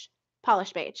Trish,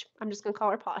 Polish Mage. I'm just going to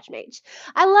call her Polish Mage.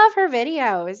 I love her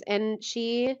videos. And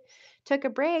she took a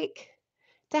break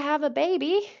to have a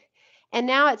baby. And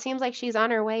now it seems like she's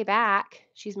on her way back.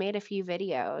 She's made a few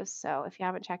videos. So if you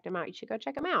haven't checked them out, you should go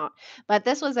check them out. But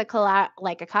this was a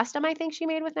like a custom, I think she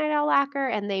made with Night Owl Lacquer.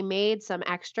 And they made some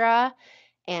extra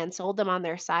and sold them on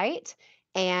their site.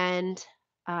 And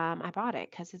I bought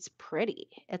it because it's pretty.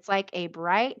 It's like a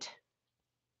bright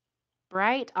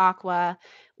aqua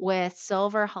with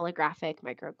silver holographic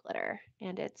micro glitter,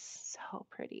 and it's so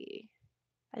pretty.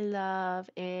 I love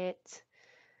it.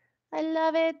 I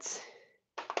love it.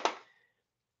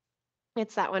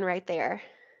 It's that one right there.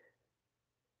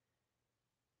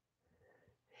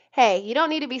 Hey, you don't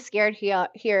need to be scared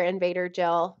here, Invader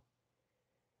Jill.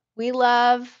 We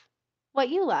love what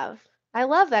you love. I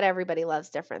love that everybody loves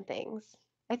different things.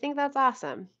 I think that's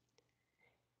awesome.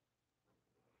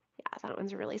 Yeah, that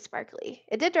one's really sparkly.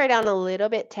 It did dry down a little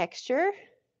bit texture.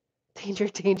 Danger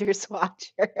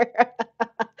swatcher.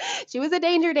 She was a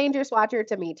danger swatcher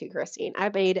to me too, Christine. I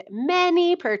made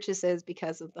many purchases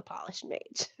because of the Polished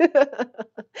Mage.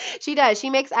 She does. She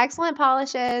makes excellent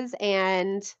polishes,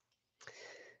 and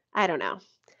I don't know.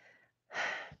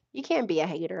 You can't be a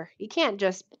hater. You can't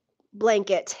just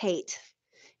blanket hate.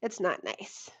 It's not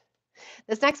nice.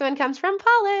 This next one comes from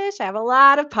Polish. I have a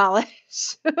lot of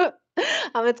polish.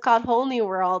 It's called Whole New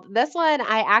World. This one,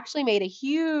 I actually made a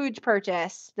huge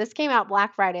purchase. This came out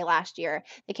Black Friday last year.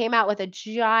 They came out with a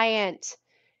giant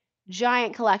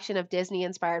giant collection of Disney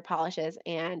inspired polishes,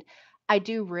 and I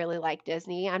do really like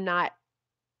Disney. I'm not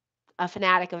a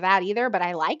fanatic of that either, but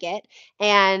I like it.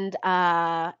 And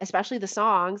especially the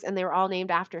songs, and they were all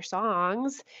named after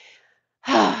songs.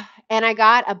 And I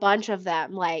got a bunch of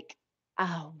them, like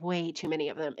way too many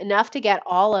of them, enough to get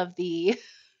all of the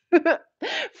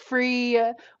free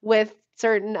with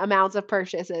certain amounts of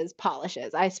purchases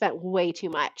polishes. I spent way too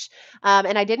much.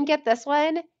 And I didn't get this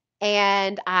one,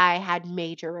 and I had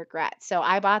major regrets. So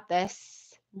I bought this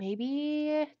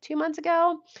maybe 2 months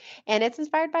ago, and it's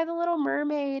inspired by the Little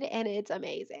Mermaid, and it's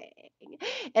amazing.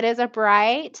 It is a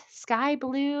bright sky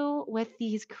blue with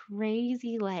these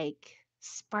crazy, like,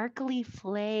 sparkly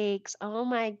flakes. Oh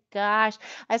my gosh.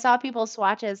 I saw people's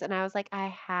swatches and I was like,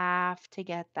 I have to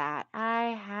get that.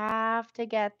 I have to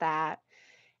get that.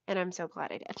 And I'm so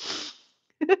glad I did.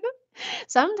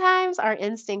 Sometimes our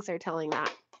instincts are telling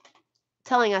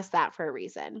us that for a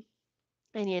reason.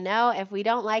 And if we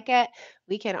don't like it,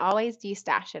 we can always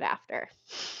destash it after.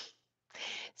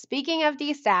 Speaking of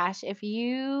destash, if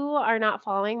you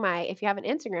have an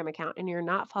Instagram account and you're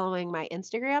not following my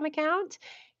Instagram account,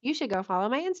 you should go follow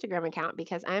my Instagram account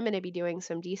because I'm going to be doing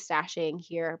some destashing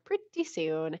here pretty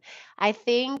soon. I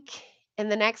think in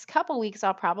the next couple weeks,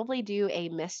 I'll probably do a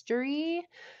mystery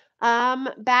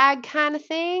bag kind of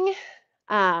thing.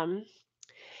 Um,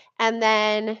 and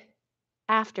then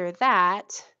after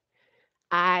that,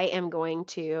 I am going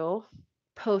to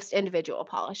post individual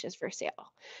polishes for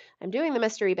sale. I'm doing the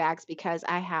mystery bags because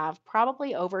I have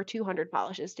probably over 200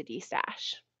 polishes to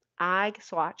destash. I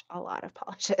swatch a lot of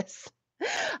polishes.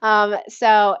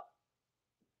 So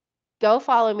go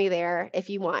follow me there if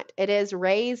you want. It is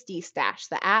Rae's Destash,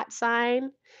 the @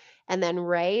 sign, and then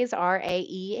Rae's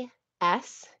RAES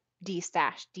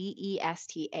Destash,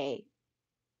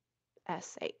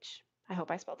 DESTASH. I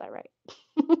hope I spelled that right.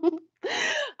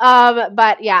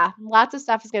 But yeah, lots of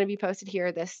stuff is going to be posted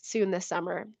here this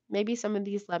summer. Maybe some of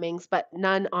these lemmings, but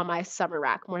none on my summer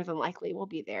rack. More than likely will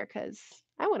be there because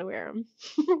I want to wear them.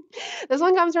 This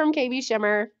one comes from KB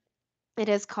Shimmer. It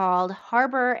is called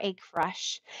Harbor a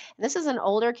Crush. And this is an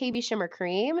older KB Shimmer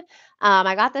cream.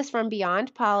 I got this from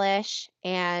Beyond Polish,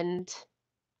 and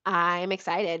I'm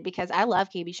excited because I love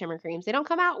KB Shimmer creams. They don't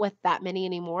come out with that many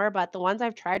anymore, but the ones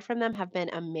I've tried from them have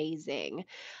been amazing.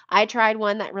 I tried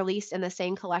one that released in the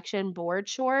same collection, Board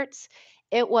Shorts.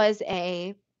 It was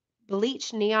a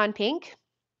bleach neon pink,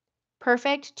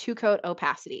 perfect two-coat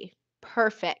opacity.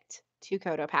 Perfect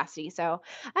two-coat opacity. So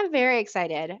I'm very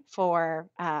excited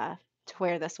to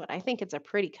wear this one. I think it's a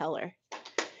pretty color.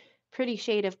 Pretty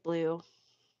shade of blue.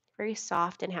 Very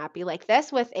soft and happy. Like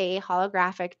this with a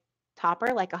holographic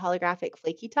topper, like a holographic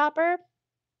flaky topper.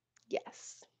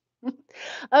 Yes.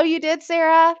 Oh, you did,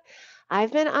 Sarah?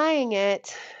 I've been eyeing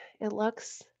it. It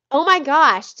looks. Oh my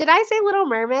gosh. Did I say Little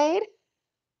Mermaid?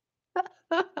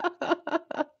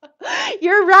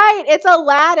 You're right. It's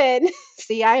Aladdin.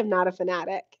 See, I am not a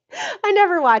fanatic. I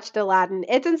never watched Aladdin.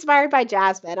 It's inspired by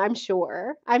Jasmine, I'm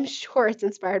sure. I'm sure it's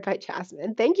inspired by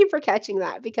Jasmine. Thank you for catching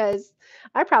that because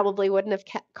I probably wouldn't have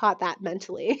caught that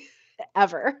mentally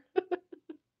ever.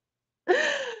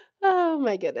 Oh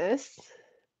my goodness.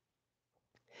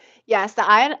 Yes, the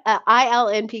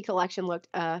ILNP collection looked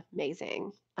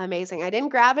amazing. Amazing. I didn't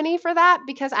grab any for that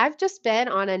because I've just been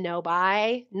on a no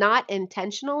buy, not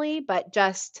intentionally, but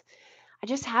I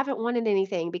just haven't wanted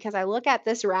anything because I look at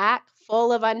this rack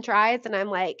full of untries and I'm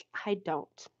like, I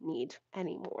don't need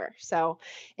any more. So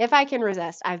if I can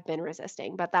resist, I've been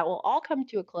resisting, but that will all come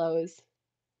to a close.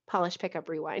 Polish pickup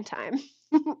rewind time.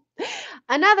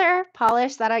 Another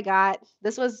polish that I got,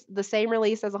 this was the same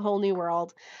release as A Whole New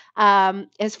World,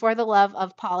 is For the Love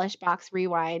of Polish Box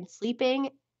Rewind Sleeping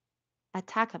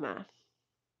Atacama,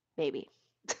 maybe.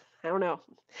 I don't know.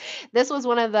 This was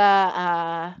one of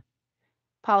the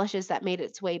polishes that made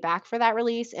its way back for that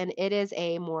release, and it is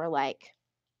a more like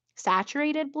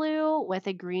saturated blue with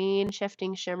a green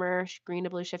shifting shimmer, green to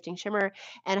blue shifting shimmer,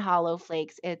 and hollow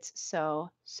flakes. It's so,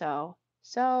 so,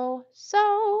 so,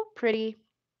 so pretty.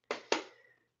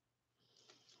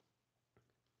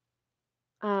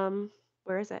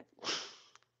 Where is it?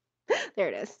 There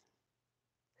it is.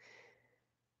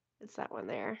 It's that one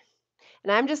there.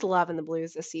 And I'm just loving the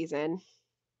blues this season.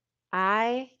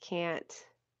 I can't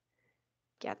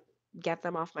get get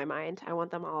them off my mind. I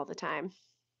want them all the time.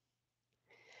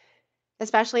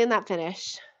 Especially in that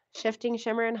finish. Shifting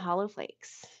shimmer and hollow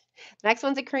flakes. The next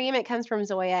one's a cream. It comes from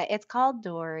Zoya. It's called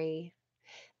Dory.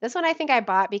 This one I think I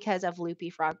bought because of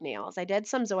loopyfrog nails. I did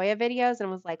some Zoya videos and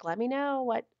was like, let me know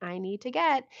what I need to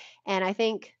get. And I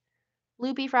think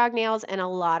loopyfrog nails and a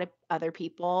lot of other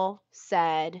people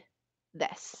said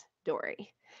this,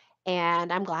 Dory.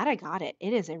 and I'm glad I got it.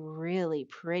 It is a really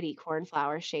pretty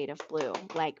cornflower shade of blue,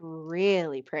 like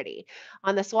really pretty.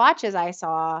 On the swatches I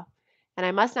saw, and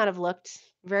I must not have looked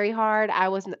very hard, I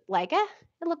was like, it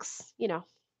looks,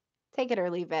 take it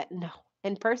or leave it. No,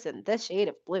 in person, this shade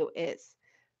of blue is,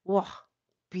 whoa,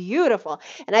 beautiful.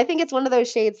 And I think it's one of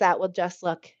those shades that will just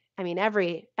look, I mean,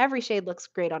 every shade looks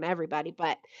great on everybody,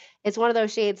 but it's one of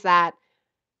those shades that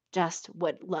just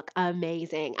would look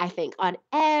amazing, I think, on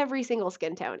every single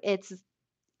skin tone. It's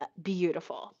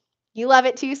beautiful. You love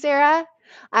it too, Sarah?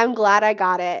 I'm glad I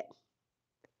got it.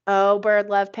 Oh, bird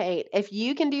love paint. If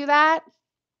you can do that,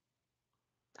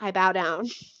 I bow down.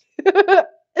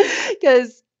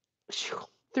 Because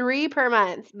 3 per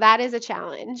month, that is a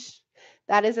challenge.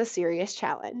 That is a serious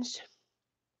challenge.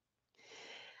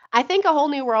 I think A Whole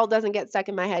New World doesn't get stuck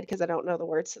in my head because I don't know the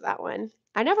words to that one.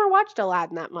 I never watched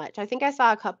Aladdin that much. I think I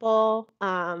saw a couple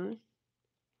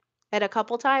at a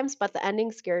couple times, but the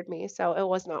ending scared me, so it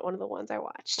was not one of the ones I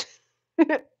watched.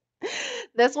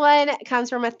 This one comes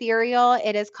from Ethereal.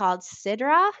 It is called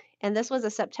Sidra, and this was a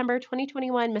September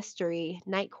 2021 mystery,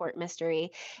 Night Court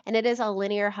mystery, and it is a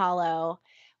linear hollow.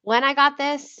 When I got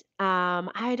this,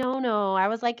 I don't know. I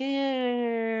was like,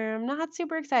 I'm not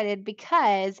super excited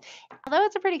because although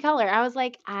it's a pretty color, I was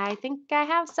like, I think I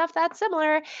have stuff that's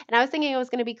similar, and I was thinking it was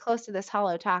going to be close to this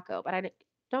hollow taco, but I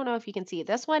don't know if you can see.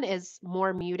 This one is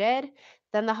more muted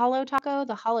than the hollow taco.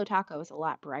 The hollow taco is a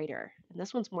lot brighter, and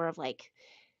this one's more of like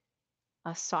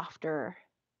a softer,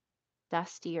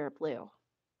 dustier blue.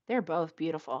 They're both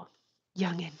beautiful.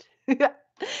 Youngin.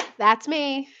 That's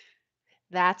me.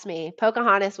 That's me.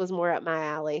 Pocahontas was more up my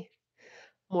alley,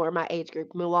 more my age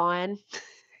group. Mulan.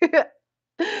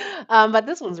 But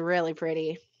this one's really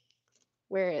pretty.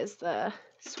 Where is the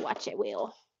swatch it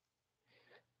wheel?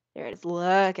 There it is.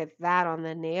 Look at that on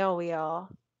the nail wheel.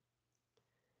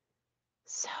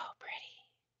 So pretty.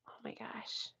 Oh my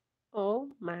gosh. Oh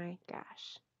my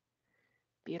gosh.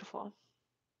 Beautiful.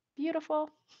 Beautiful.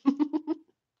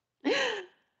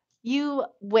 You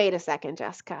wait a second,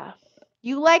 Jessica.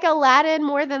 You like Aladdin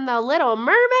more than the Little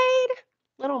Mermaid?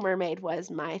 Little Mermaid was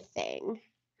my thing.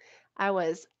 I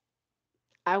was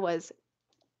I was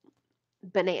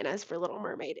bananas for Little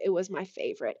Mermaid. It was my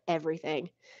favorite everything.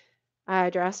 I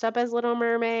dressed up as Little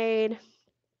Mermaid.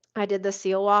 I did the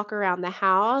seal walk around the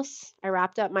house. I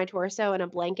wrapped up my torso in a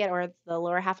blanket or the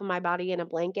lower half of my body in a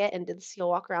blanket and did the seal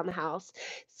walk around the house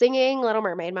singing Little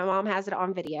Mermaid. My mom has it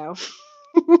on video.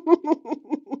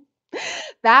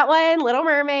 That one, Little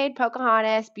Mermaid,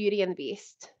 Pocahontas, Beauty and the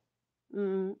Beast,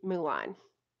 Mulan.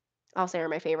 I'll say are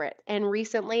my favorite. And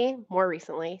more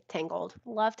recently, Tangled.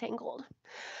 Love Tangled.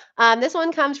 This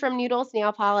one comes from Noodles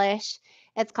Nail Polish.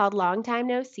 It's called Long Time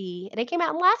No See, and it came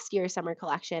out in last year's summer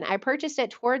collection. I purchased it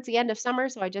towards the end of summer,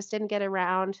 so I just didn't get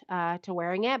around to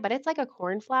wearing it. But it's like a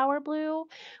cornflower blue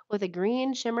with a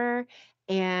green shimmer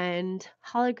and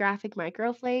holographic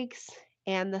microflakes.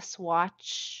 And the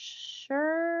swatchers,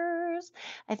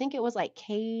 I think it was like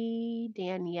K.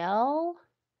 Danielle.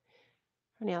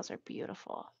 Her nails are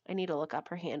beautiful. I need to look up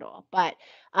her handle. But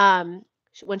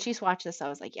when she swatched this, I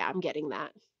was like, yeah, I'm getting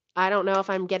that. I don't know if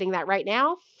I'm getting that right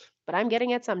now, but I'm getting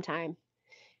it sometime.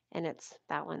 And it's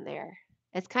that one there.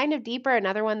 It's kind of deeper.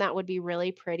 Another one that would be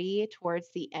really pretty towards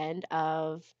the end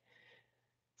of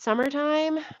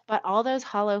summertime, but all those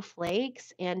hollow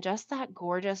flakes and just that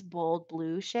gorgeous bold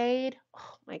blue shade.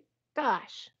 Oh my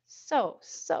gosh. So,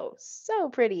 so, so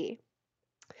pretty.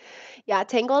 Yeah,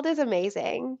 Tangled is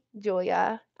amazing,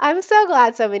 Julia. I'm so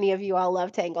glad so many of you all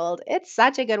love Tangled. It's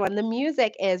such a good one. The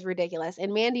music is ridiculous,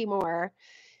 and Mandy Moore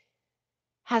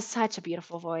has such a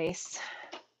beautiful voice.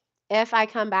 If I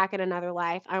come back in another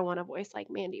life, I want a voice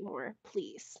like Mandy Moore.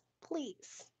 Please,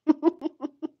 please.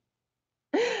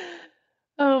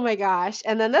 Oh my gosh.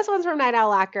 And then this one's from Night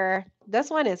Owl Lacquer. This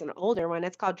one is an older one.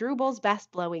 It's called Drupal's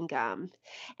Best Blowing Gum.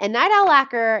 And Night Owl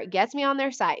Lacquer gets me on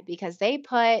their site because they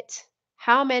put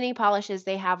how many polishes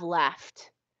they have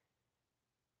left.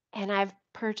 And I've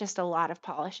purchased a lot of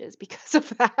polishes because of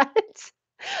that.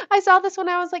 I saw this one,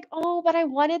 I was like, "Oh, but I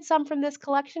wanted some from this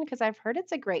collection because I've heard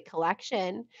it's a great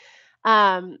collection."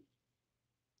 Um,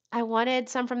 I wanted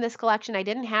some from this collection. I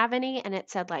didn't have any, and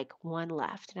it said like one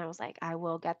left, and I was like, "I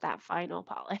will get that final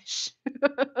polish."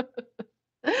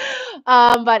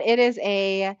 But it is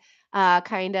a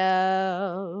kind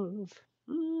of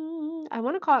I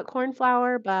want to call it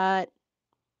cornflower, but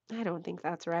I don't think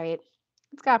that's right.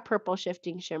 It's got purple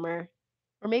shifting shimmer,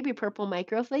 or maybe purple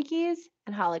micro flakies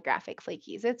and holographic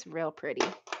flakies. It's real pretty.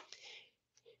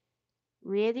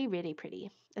 Really, really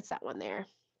pretty. It's that one there.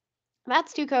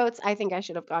 That's 2 coats. I think I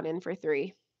should have gone in for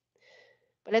 3.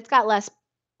 But it's got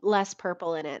less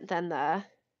purple in it than the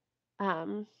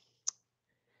um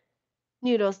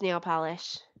Noodles nail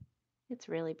polish. It's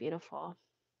really beautiful.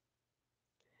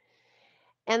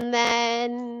 And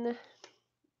then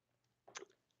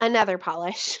another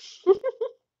polish.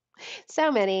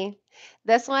 So many.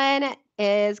 This one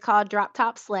is called Drop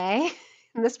Top Sleigh.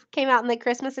 And this came out in the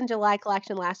Christmas and July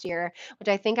collection last year, which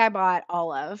I think I bought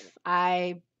all of.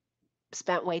 I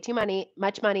spent way too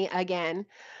much money again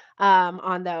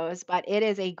on those, but it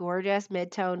is a gorgeous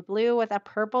mid-tone blue with a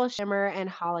purple shimmer and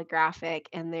holographic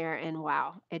in there. And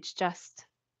wow, it's just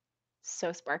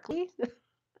so sparkly.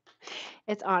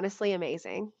 It's honestly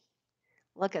amazing.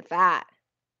 Look at that.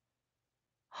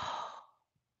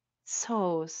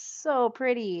 So, so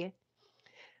pretty.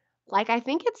 Like, I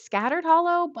think it's scattered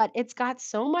hollow, but it's got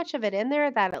so much of it in there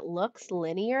that it looks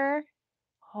linear.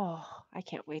 Oh, I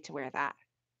can't wait to wear that.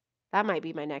 That might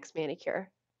be my next manicure.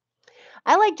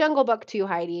 I like Jungle Book too,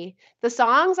 Heidi. The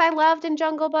songs I loved in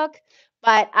Jungle Book,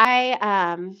 but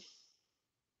I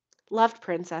loved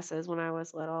princesses when I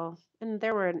was little. And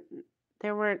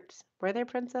were there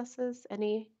princesses?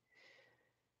 Any?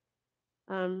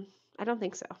 Um, I don't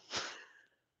think so.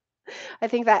 I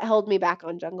think that held me back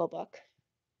on Jungle Book.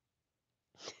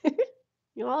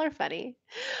 You all are funny.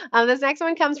 This next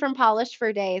one comes from Polished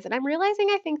for Days, and I'm realizing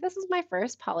I think this is my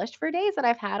first Polished for Days that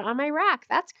I've had on my rack.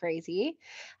 That's crazy.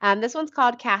 This one's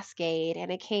called Cascade,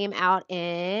 and it came out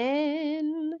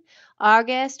in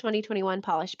August 2021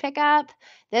 Polish Pickup.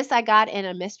 This I got in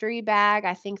a mystery bag.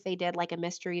 I think they did like a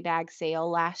mystery bag sale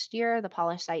last year. The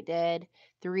Polish site did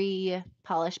 3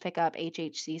 Polish Pickup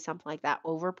HHC, something like that,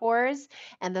 overpours,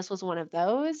 and this was one of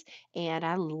those, and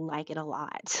I like it a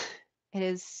lot. It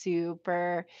is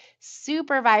super,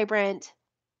 super vibrant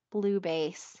blue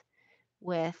base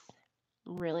with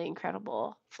really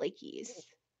incredible flakies.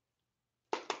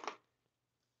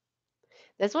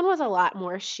 This one was a lot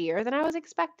more sheer than I was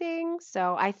expecting,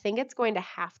 so I think it's going to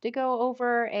have to go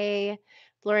over a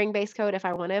blurring base coat if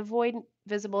I want to avoid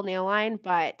visible nail line,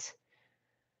 but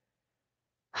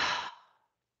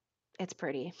it's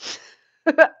pretty.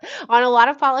 On a lot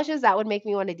of polishes, that would make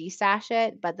me want to destash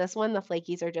it, but this one, the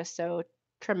flakies are just so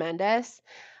tremendous.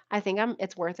 I think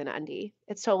it's worth an undie.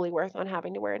 It's totally worth on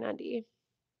having to wear an undie.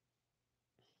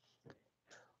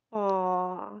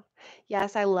 Oh,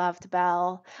 yes, I loved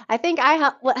Belle. I think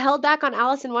I held back on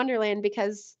Alice in Wonderland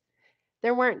because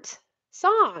there weren't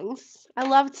songs. I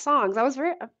loved songs. I was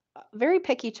a very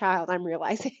picky child, I'm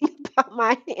realizing, about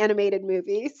my animated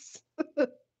movies.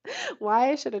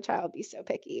 Why should a child be so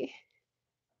picky?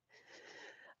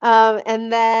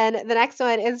 And then the next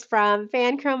one is from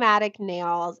Fan Chromatic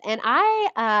Nails. And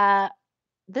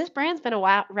this brand's been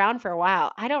around for a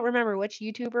while. I don't remember which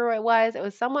YouTuber it was. It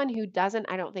was someone who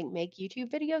doesn't, I don't think, make YouTube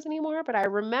videos anymore, but I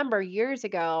remember years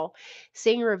ago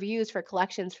seeing reviews for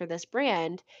collections for this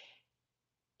brand,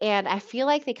 and I feel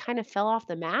like they kind of fell off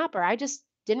the map, or I just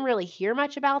didn't really hear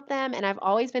much about them, and I've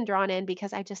always been drawn in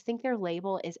because I just think their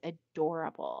label is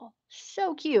adorable.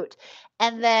 So cute.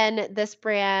 And then this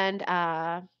brand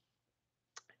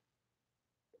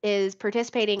is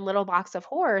participating in Little Box of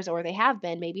Horrors, or they have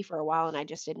been maybe for a while and I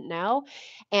just didn't know.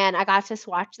 And I got to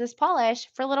swatch this polish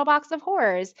for Little Box of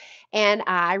Horrors, and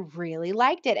I really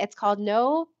liked it. It's called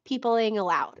No Peopling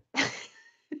Allowed.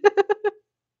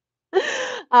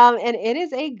 And it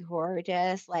is a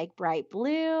gorgeous, like bright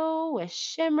blue with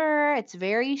shimmer. It's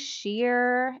very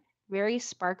sheer, very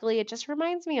sparkly. It just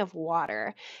reminds me of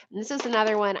water. And this is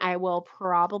another one I will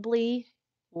probably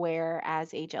wear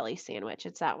as a jelly sandwich.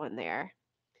 It's that one there.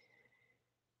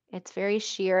 It's very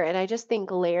sheer, and I just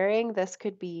think layering this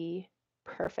could be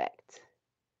perfect.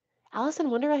 Alice in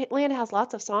Wonderland has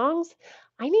lots of songs.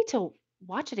 I need to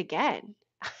watch it again.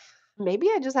 Maybe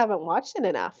I just haven't watched it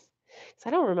enough because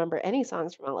I don't remember any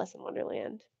songs from Alice in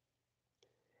Wonderland.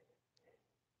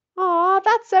 Aw,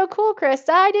 that's so cool,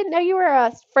 Krista. I didn't know you were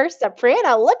a first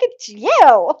soprano. Look at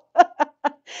you.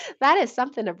 That is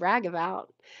something to brag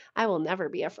about. I will never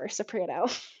be a first soprano.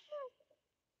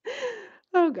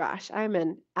 Oh gosh, I'm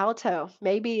an alto,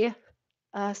 maybe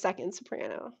a second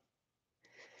soprano.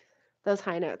 Those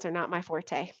high notes are not my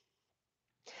forte.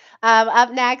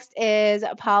 Up next is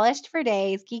Polished for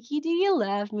Days. Kiki, do you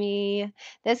love me?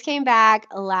 This came back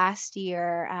last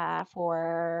year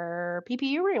for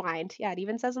PPU Rewind. Yeah, it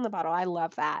even says on the bottle. I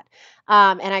love that.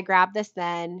 And I grabbed this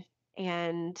then,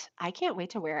 and I can't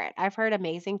wait to wear it. I've heard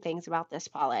amazing things about this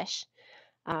polish,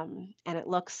 and it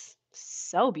looks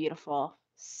so beautiful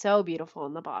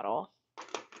in the bottle.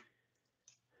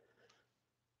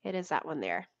 It is that one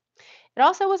there. It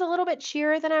also was a little bit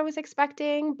sheerer than I was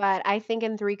expecting, but I think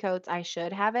in 3 coats I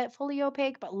should have it fully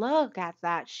opaque. But look at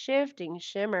that shifting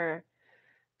shimmer.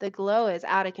 The glow is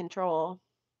out of control.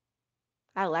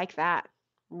 I like that.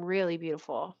 Really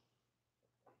beautiful.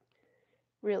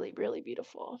 Really, really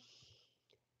beautiful.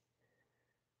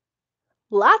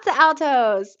 Lots of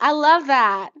altos. I love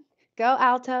that. Go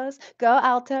altos, go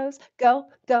altos,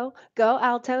 go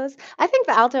altos. I think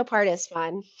the alto part is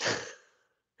fun.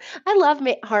 I love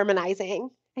harmonizing.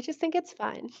 I just think it's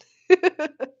fun.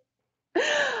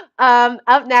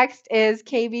 Up next is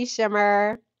KB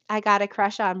Shimmer. I got a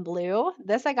crush on blue.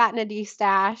 This I got in a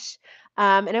D-stash,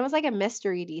 and it was like a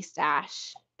mystery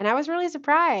D-stash. And I was really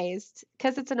surprised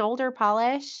because it's an older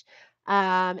polish,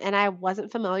 and I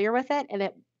wasn't familiar with it, and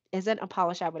it isn't a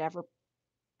polish I would ever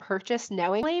purchase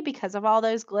knowingly because of all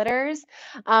those glitters.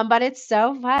 But it's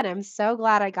so fun. I'm so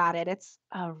glad I got it. It's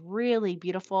a really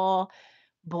beautiful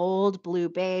bold blue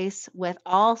base with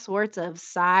all sorts of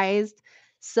sized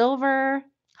silver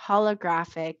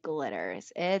holographic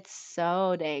glitters. It's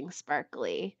so dang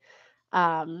sparkly.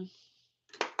 Um,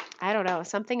 I don't know,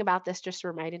 something about this just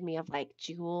reminded me of like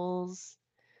jewels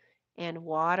and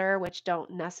water, which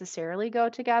don't necessarily go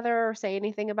together or say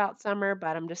anything about summer,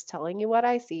 but I'm just telling you what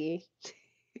I see.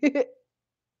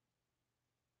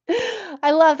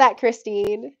 I love that,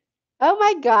 Christine. Oh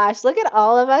my gosh, look at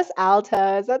all of us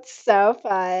altos. That's so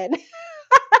fun.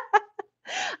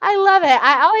 I love it.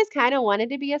 I always kind of wanted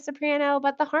to be a soprano,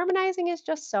 but the harmonizing is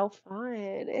just so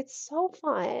fun. It's so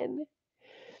fun.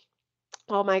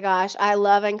 Oh my gosh, I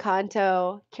love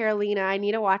Encanto. Carolina, I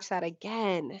need to watch that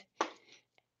again.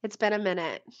 It's been a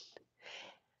minute.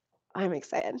 I'm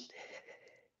excited.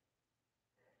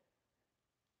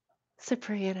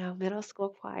 Soprano, middle school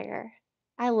choir.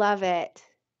 I love it.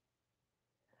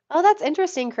 Oh, that's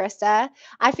interesting, Krista.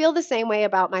 I feel the same way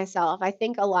about myself. I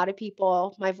think a lot of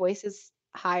people, my voice is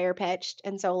higher pitched,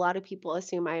 and so a lot of people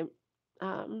assume I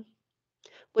um,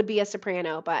 would be a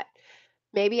soprano, but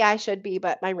maybe I should be,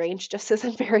 but my range just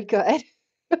isn't very good.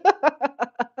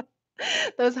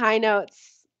 Those high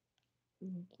notes,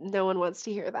 no one wants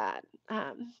to hear that.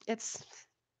 It's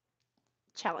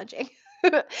challenging.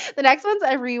 The next one's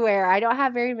everywhere. I don't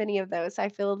have very many of those. So I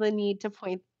feel the need to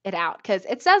point it out because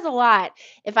it says a lot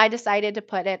if I decided to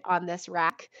put it on this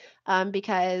rack,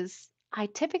 because I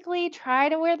typically try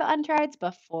to wear the untrieds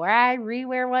before I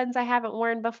rewear ones I haven't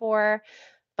worn before,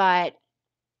 but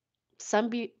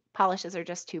some polishes are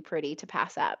just too pretty to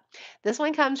pass up. This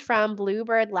one comes from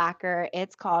Bluebird Lacquer.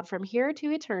 It's called From Here to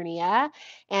Eternia,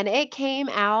 and it came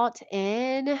out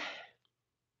in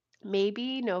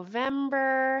maybe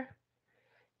November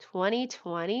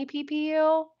 2020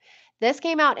 PPU. This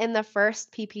came out in the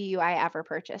first PPU I ever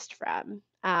purchased from.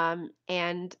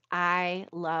 And I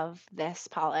love this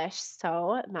polish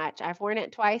so much. I've worn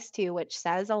it twice too, which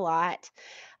says a lot.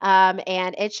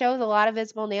 And it shows a lot of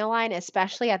visible nail line,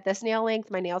 especially at this nail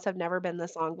length. My nails have never been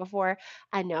this long before.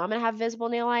 I know I'm going to have visible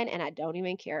nail line, and I don't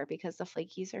even care because the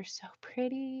flakies are so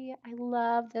pretty. I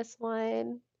love this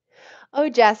one. Oh,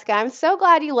 Jessica, I'm so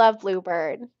glad you love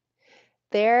Bluebird.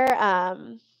 They're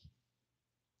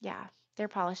yeah, their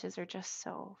polishes are just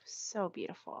so, so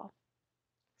beautiful.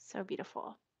 So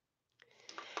beautiful.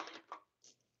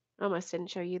 Almost didn't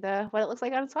show you the what it looks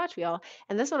like on a swatch wheel.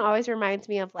 And this one always reminds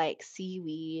me of like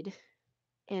seaweed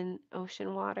in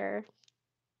ocean water.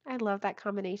 I love that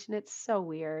combination. It's so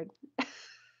weird.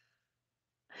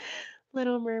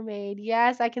 Little Mermaid.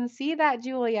 Yes, I can see that,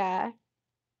 Julia.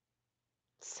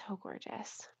 So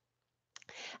gorgeous.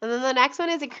 And then the next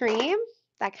one is a cream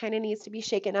that kind of needs to be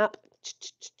shaken up.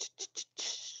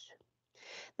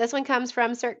 This one comes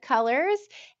from Cirque Colors,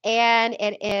 and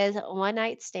it is One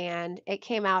Night Stand. It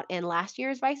came out in last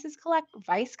year's Vice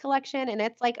collection, and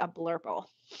it's like a blurple.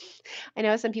 I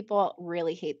know some people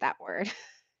really hate that word.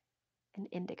 An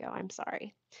indigo, I'm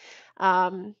sorry.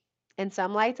 Um, in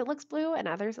some lights it looks blue, and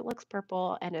others it looks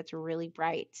purple, and it's really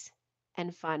bright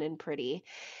and fun and pretty.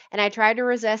 And I tried to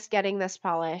resist getting this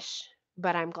polish,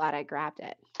 but I'm glad I grabbed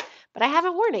it. But I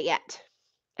haven't worn it yet.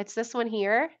 It's this one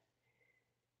here.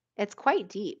 It's quite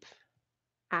deep,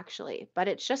 actually, but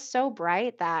it's just so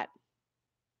bright that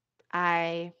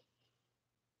I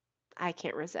I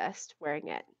can't resist wearing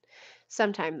it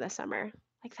sometime this summer.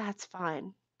 Like that's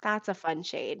fun. That's a fun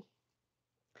shade.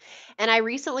 And I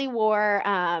recently wore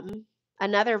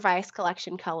another Vice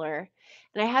collection color,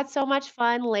 and I had so much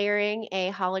fun layering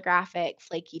a holographic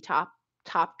flaky top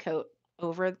coat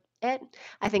over it.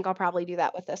 I think I'll probably do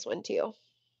that with this one too.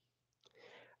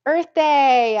 Earth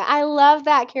Day. I love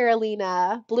that,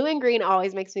 Carolina. Blue and green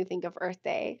always makes me think of Earth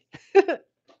Day.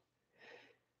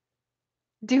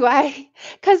 Do I?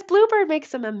 Because Bluebird makes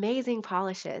some amazing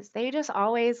polishes. They just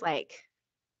always like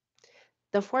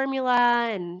the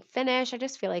formula and finish. I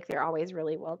just feel like they're always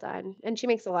really well done. And she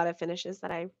makes a lot of finishes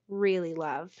that I really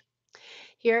love.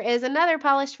 Here is another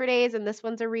polish for days, and this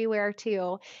one's a rewear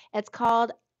too. It's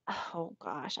called oh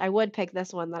gosh, I would pick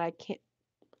this one that I can't.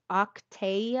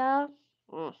 Octaya.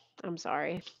 Mm, I'm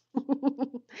sorry.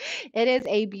 It is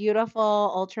a beautiful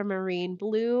ultramarine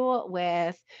blue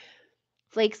with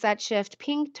flakes that shift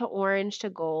pink to orange to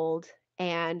gold.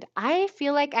 And I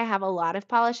feel like I have a lot of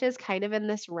polishes kind of in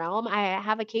this realm. I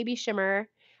have a KB shimmer.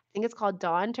 I think it's called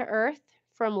Dawn to Earth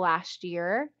from last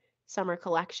year, summer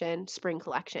collection, spring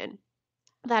collection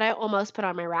that I almost put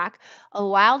on my rack. A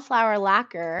wildflower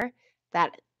lacquer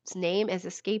that its name is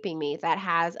escaping me that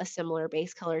has a similar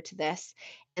base color to this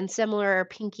and similar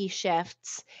pinky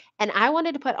shifts. And I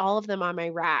wanted to put all of them on my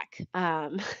rack.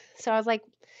 So I was like,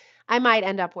 I might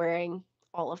end up wearing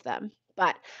all of them.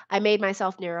 But I made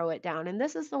myself narrow it down. And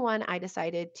this is the one I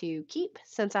decided to keep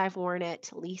since I've worn it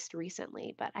least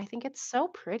recently. But I think it's so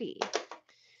pretty.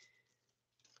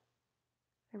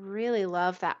 I really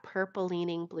love that purple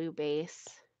leaning blue base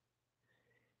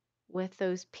with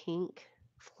those pink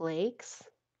flakes.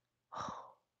 Oh,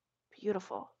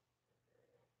 beautiful.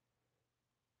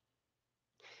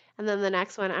 And then the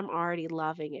next one, I'm already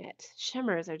loving it.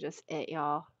 Shimmers are just it,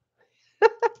 y'all.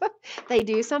 They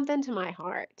do something to my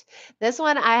heart. This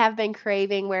one I have been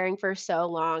craving wearing for so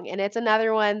long, and it's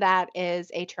another one that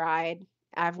is a tried.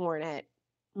 I've worn it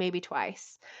maybe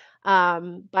twice,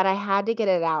 but I had to get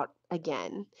it out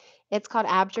again. It's called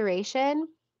Abjuration,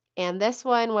 and this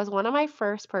one was one of my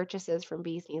first purchases from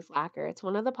Bee's Knees Lacquer. It's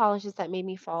one of the polishes that made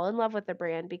me fall in love with the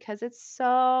brand because it's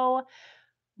so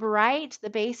bright. The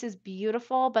base is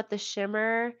beautiful, but the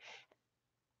shimmer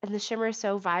is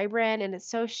so vibrant and it's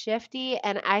so shifty.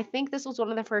 And I think this was one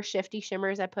of the first shifty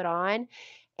shimmers I put on.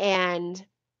 And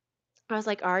I was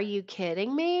like, are you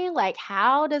kidding me? Like,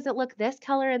 how does it look this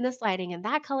color in this lighting and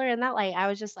that color in that light? I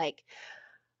was just like,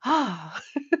 oh.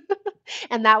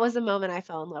 And that was the moment I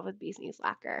fell in love with Bee's Knees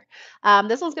Lacquer.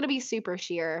 This one's going to be super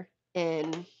sheer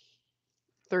in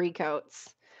 3 coats.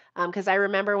 Because I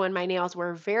remember when my nails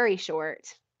were very short,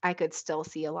 I could still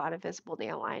see a lot of visible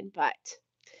nail line, but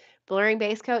blurring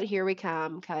base coat, here we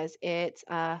come, because it's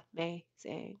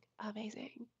amazing.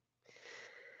 Amazing.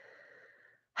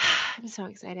 I'm so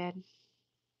excited.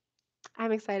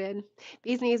 I'm excited.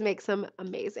 Bee's Knees make some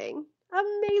amazing,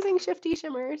 amazing shifty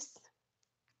shimmers.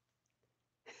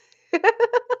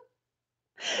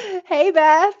 Hey,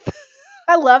 Beth.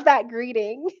 I love that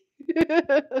greeting.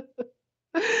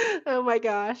 Oh my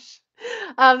gosh.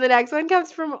 The next one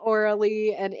comes from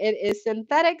Orally, and it is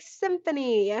Synthetic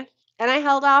Symphony. And I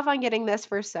held off on getting this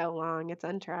for so long. It's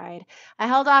untried. I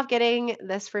held off getting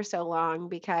this for so long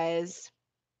because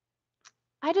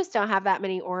I just don't have that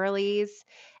many Oralies.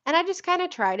 And I just kind of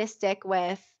try to stick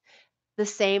with the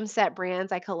same set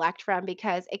brands I collect from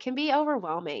because it can be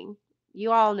overwhelming.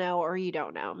 You all know, or you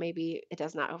don't know. Maybe it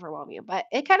does not overwhelm you, but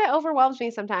it kind of overwhelms me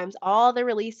sometimes. All the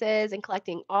releases and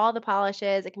collecting all the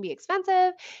polishes. It can be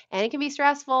expensive and it can be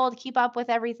stressful to keep up with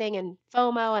everything and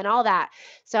FOMO and all that.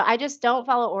 So I just don't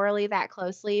follow Orally that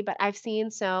closely, but I've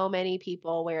seen so many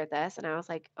people wear this and I was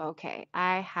like, okay,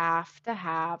 I have to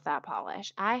have that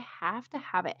polish. I have to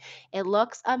have it. It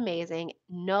looks amazing.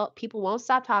 No, people won't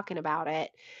stop talking about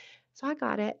it. So I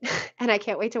got it and I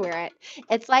can't wait to wear it.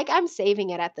 It's like I'm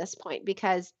saving it at this point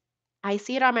because I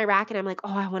see it on my rack and I'm like,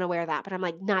 oh, I want to wear that. But I'm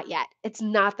like, not yet. It's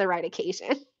not the right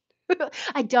occasion.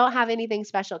 I don't have anything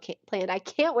special planned. I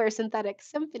can't wear Synthetic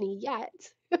Symphony yet.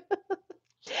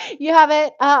 You have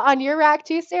it on your rack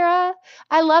too, Sarah?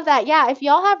 I love that. Yeah, if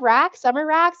y'all have racks, summer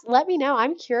racks, let me know.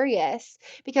 I'm curious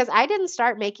because I didn't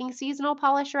start making seasonal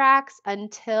polish racks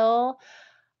until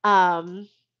um,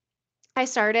 I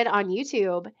started on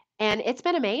YouTube and it's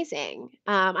been amazing.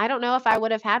 I don't know if I would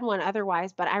have had one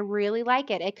otherwise, but I really like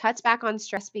it. It cuts back on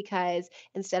stress because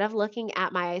instead of looking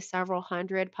at my several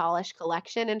hundred polish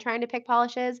collection and trying to pick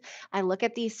polishes, I look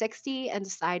at these 60 and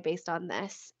decide based on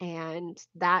this. And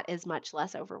that is much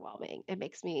less overwhelming. It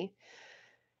makes me,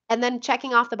 and then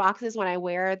checking off the boxes when I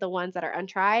wear the ones that are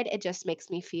untried, it just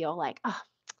makes me feel like, oh,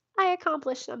 I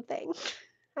accomplished something.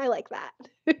 I like that.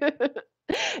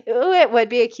 Ooh, it would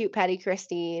be a cute petty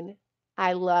Christine.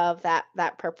 I love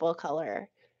that purple color.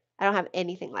 I don't have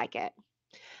anything like it.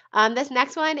 This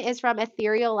next one is from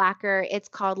Ethereal Lacquer. It's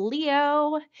called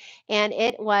Leo, and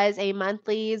it was a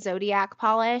monthly zodiac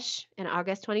polish in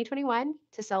August 2021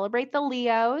 to celebrate the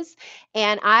Leos.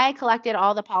 And I collected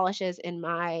all the polishes in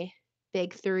my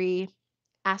big three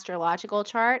astrological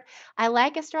chart. I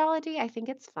like astrology. I think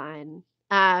it's fun.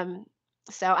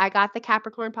 So I got the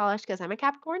Capricorn polish because I'm a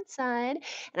Capricorn sun,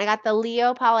 and I got the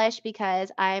Leo polish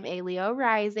because I'm a Leo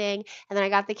rising, and then I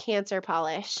got the Cancer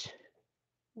polish,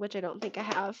 which I don't think I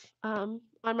have on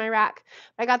my rack.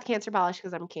 But I got the Cancer polish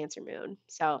because I'm Cancer moon.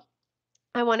 So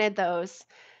I wanted those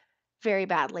very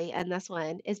badly, and this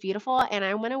one is beautiful, and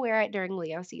I wanna wear it during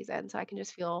Leo season so I can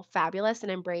just feel fabulous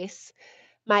and embrace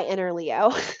my inner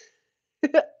Leo.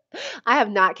 I have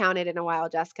not counted in a while,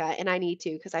 Jessica, and I need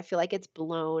to because I feel like it's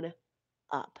blown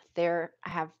up. I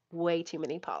have way too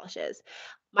many polishes.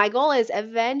 My goal is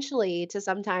eventually to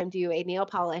sometime do a nail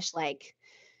polish like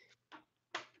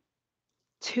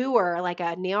tour, like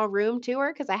a nail room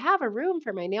tour, because I have a room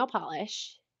for my nail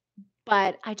polish,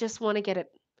 but I just want to get it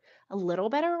a little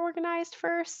better organized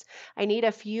first. I need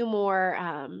a few more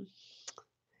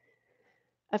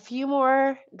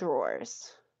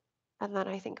drawers, and then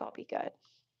I think I'll be good.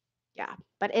 Yeah,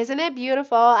 but isn't it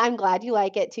beautiful? I'm glad you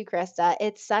like it too, Krista.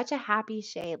 It's such a happy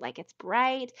shade. Like it's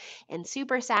bright and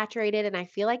super saturated, and I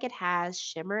feel like it has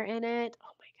shimmer in it.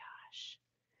 Oh my gosh,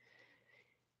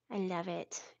 I love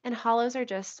it. And hollows are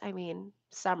just, I mean,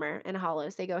 summer and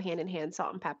hollows, they go hand in hand,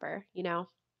 salt and pepper,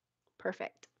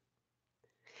 perfect.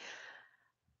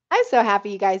 I'm so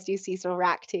happy you guys do seasonal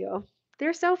rack too.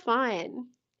 They're so fun.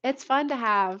 It's fun to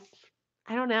have.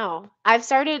 I don't know. I've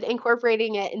started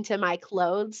incorporating it into my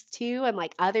clothes too and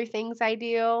like other things I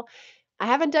do. I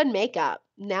haven't done makeup.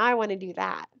 Now I want to do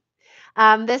that.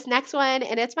 This next one,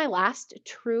 and it's my last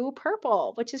true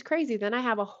purple, which is crazy. Then I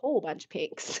have a whole bunch of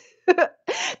pinks.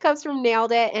 Comes from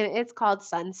Nailed It, and it's called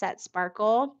Sunset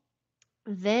Sparkle.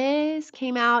 This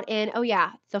came out in, oh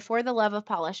yeah, the For the Love of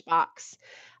Polish box,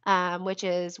 which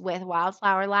is with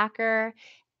Wildflower Lacquer,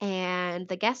 and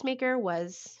the guest maker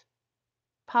was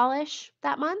Polish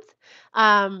that month.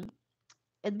 Um,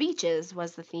 Beaches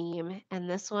was the theme, and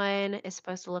this one is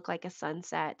supposed to look like a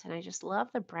sunset. And I just love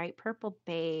the bright purple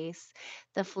base.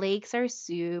 The flakes are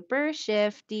super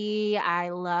shifty. I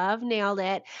love Nailed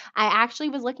It. I actually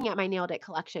was looking at my Nailed It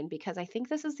collection because I think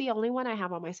this is the only one I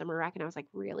have on my summer rack. And I was like,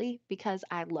 really? Because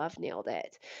I love Nailed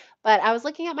It. But I was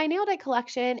looking at my Nailed It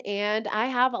collection, and I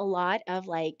have a lot of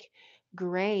like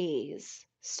grays,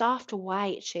 soft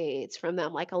white shades from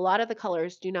them. Like a lot of the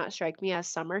colors do not strike me as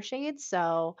summer shades.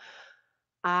 So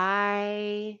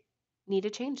I need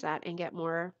to change that and get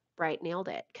more bright nailed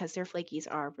it because their flakies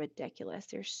are ridiculous.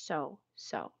 They're so,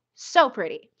 so, so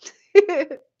pretty.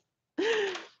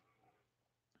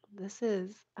 This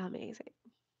is amazing.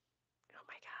 Oh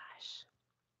my gosh.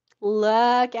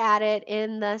 Look at it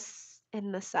in the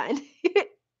sun.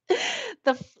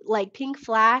 Like pink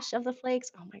flash of the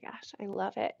flakes. Oh my gosh, I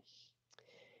love it.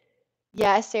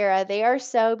 Yes, Sarah, they are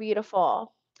so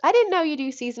beautiful. I didn't know you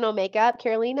do seasonal makeup,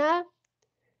 Carolina.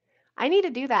 I need to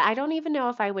do that. I don't even know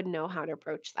if I would know how to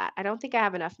approach that. I don't think I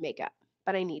have enough makeup,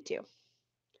 but I need to.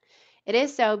 It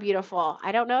is so beautiful.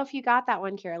 I don't know if you got that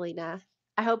one, Carolina.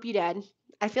 I hope you did.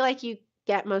 I feel like you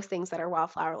get most things that are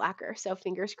wildflower lacquer, so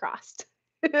fingers crossed.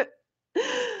 And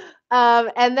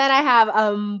then I have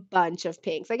a bunch of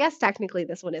pinks. I guess technically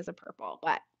this one is a purple,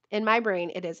 but in my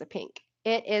brain it is a pink.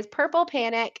 It is Purple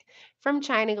Panic from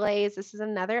China Glaze. This is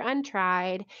another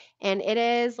untried, and it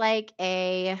is like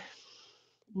a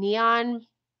neon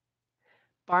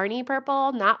Barney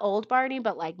purple, not old Barney,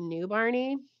 but like new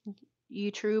Barney.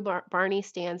 You true Barney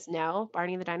stands no.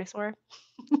 Barney the dinosaur.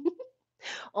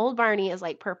 Old Barney is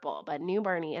like purple, but new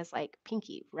Barney is like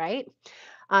pinky, right?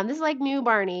 This is like new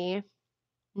Barney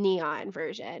neon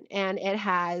version, and it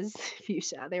has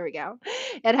fuchsia. There we go.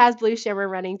 It has blue shimmer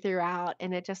running throughout,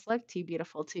 and it just looked too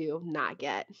beautiful to not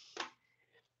get.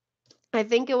 I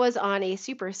think it was on a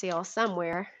super sale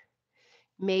somewhere.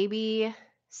 Maybe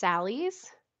Sally's.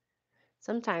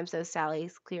 Sometimes those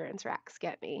Sally's clearance racks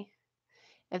get me.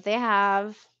 If they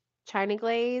have China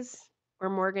Glaze or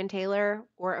Morgan Taylor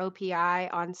or OPI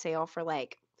on sale for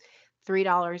like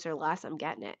 $3 or less, I'm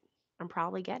getting it. I'm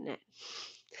probably getting it.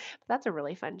 But that's a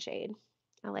really fun shade.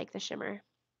 I like the shimmer.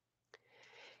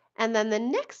 And then the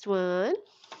next one,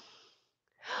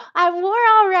 I wore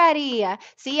already.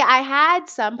 See, I had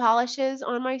some polishes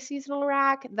on my seasonal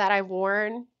rack that I've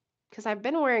worn because I've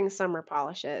been wearing summer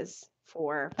polishes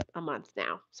for a month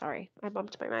now. Sorry, I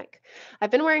bumped my mic.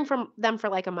 I've been wearing from them for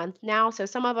like a month now. So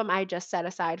some of them I just set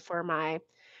aside for my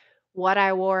what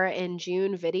I wore in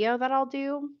June video that I'll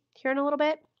do here in a little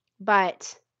bit.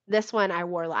 But this one I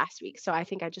wore last week. So I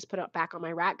think I just put it back on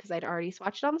my rack because I'd already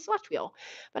swatched it on the swatch wheel.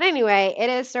 But anyway, it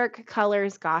is Cirque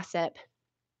Colors Gossip.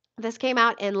 This came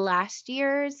out in last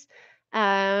year's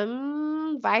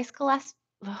Vice Collection.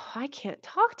 Oh, I can't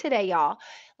talk today, y'all.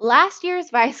 Last year's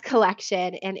Vice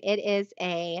collection, and it is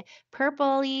a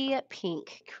purpley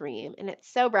pink cream, and it's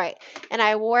so bright. And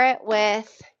I wore it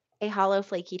with a hollow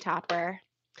flaky topper,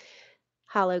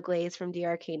 hollow glaze from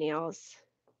DRK Nails.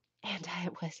 and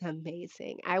it was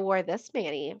amazing. I wore this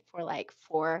mani for like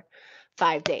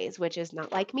 5 days, which is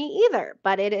not like me either,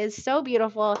 but it is so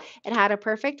beautiful. It had a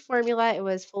perfect formula. It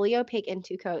was fully opaque in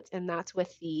 2 coats, and that's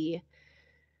with the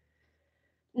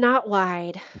not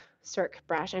wide Cirque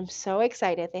brush. I'm so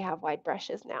excited they have wide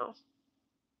brushes now.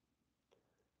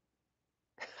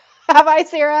 Have I,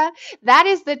 Sarah? That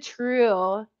is the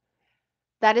true,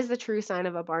 that is the true sign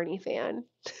of a Barney fan.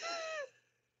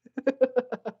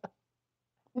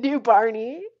 New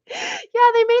Barney.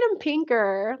 Yeah, they made him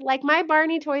pinker. Like my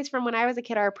Barney toys from when I was a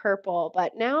kid are purple,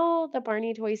 but now the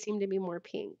Barney toys seem to be more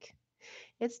pink.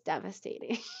 It's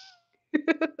devastating.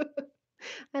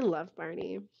 I love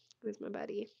Barney. Who's my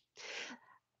buddy?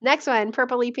 Next one,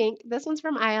 purpley pink. This one's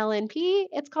from ILNP.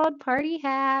 It's called Party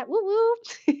Hat. Woo woo.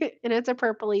 And it's a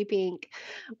purpley pink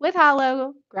with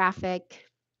holographic.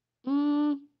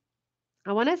 Mm,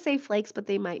 I want to say flakes, but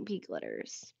they might be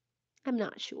glitters. I'm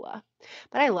not sure.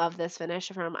 But I love this finish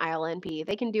from ILNP.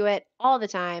 They can do it all the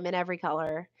time in every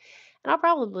color. And I'll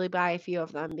probably buy a few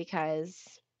of them because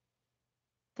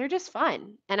they're just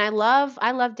fun. And I love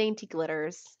dainty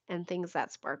glitters and things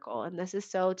that sparkle. And this is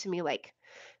so to me like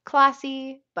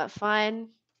classy but fun.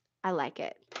 I like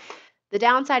it. The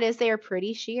downside is they are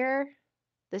pretty sheer.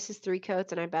 This is 3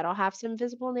 coats and I bet I'll have some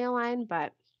visible nail line,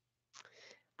 but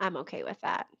I'm okay with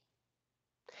that.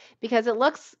 Because it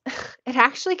looks it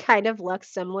actually kind of looks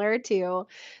similar to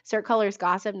Cert Colors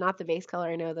Gossip, not the base color.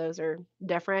 I know those are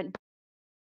different.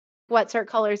 What Cert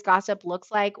Colors Gossip looks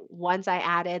like once I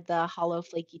added the hollow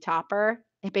flaky topper,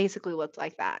 it basically looks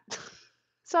like that.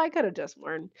 So I could have just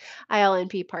worn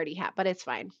ILNP party hat, but it's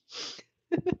fine.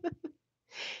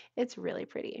 It's really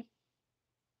pretty.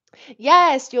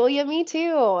 Yes, Julia, me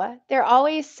too. They're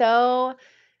always so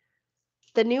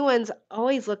the new ones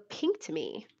always look pink to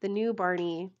me, the new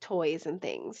Barney toys and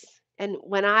things. And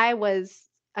when I was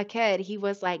a kid, he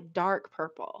was like dark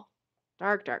purple,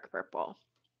 dark, dark purple.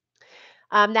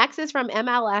 Next is from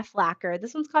MLF Lacquer.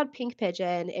 This one's called Pink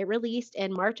Pigeon. It released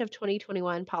in March of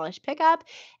 2021 Polish Pickup,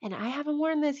 and I haven't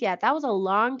worn this yet. That was a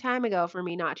long time ago for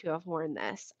me not to have worn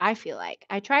this. I feel like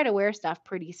I try to wear stuff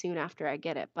pretty soon after I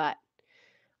get it, but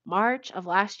March of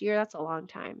last year, that's a long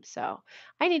time. So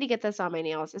I need to get this on my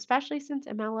nails, especially since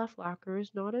MLF Locker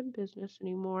is not in business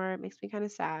anymore. It makes me kind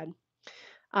of sad.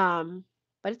 Um,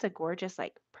 but it's a gorgeous,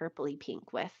 like purpley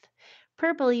pink with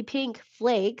purpley pink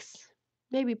flakes,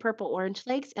 maybe purple orange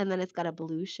flakes, and then it's got a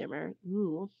blue shimmer.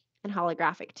 Ooh, and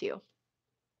holographic too.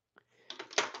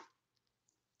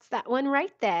 It's that one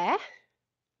right there.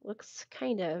 Looks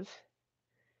kind of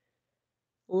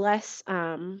less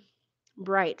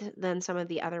bright than some of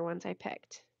the other ones I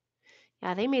picked.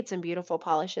 Yeah, they made some beautiful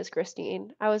polishes,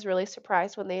 Christine. I was really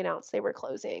surprised when they announced they were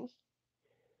closing.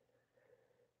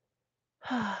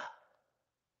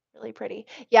 Really pretty.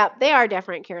 Yeah, they are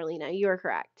different, Carolina. You are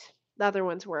correct. The other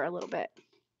ones were a little bit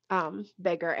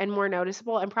bigger and more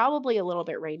noticeable and probably a little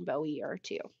bit rainbowier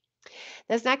too.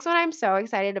 This next one I'm so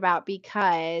excited about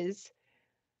because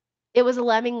it was a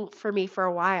lemming for me for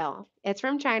a while. It's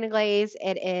from China Glaze.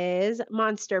 It is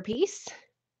Monster Piece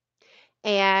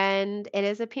and it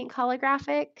is a pink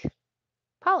holographic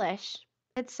polish.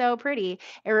 It's so pretty.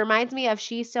 It reminds me of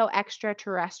She's So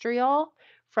Extraterrestrial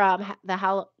from the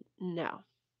Hell. No.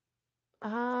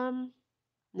 Um,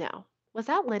 no. Was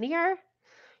that linear?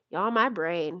 Y'all, my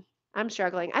brain. I'm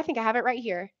struggling. I think I have it right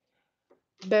here.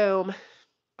 Boom.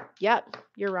 Yep,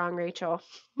 you're wrong, Rachel.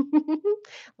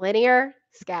 Linear,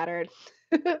 scattered.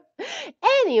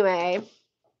 Anyway,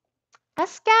 a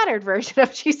scattered version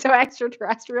of She's So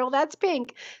Extraterrestrial. That's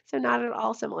pink, so not at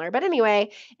all similar. But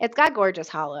anyway, it's got gorgeous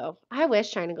hollow. I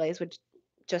wish China Glaze would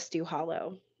just do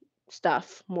hollow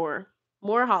stuff more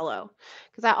hollow,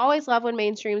 because I always love when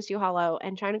mainstreams do hollow,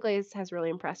 and China Glaze has really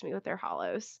impressed me with their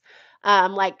hollows.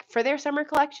 Like for their summer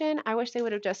collection, I wish they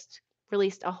would have just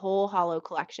released a whole hollow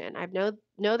collection. I've know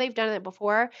they've done it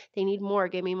before. They need more.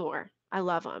 Give me more. I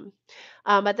love them.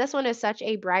 But this one is such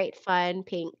a bright, fun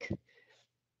pink,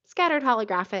 scattered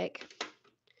holographic,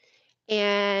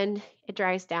 and it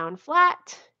dries down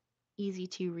flat, easy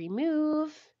to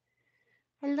remove.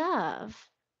 I love.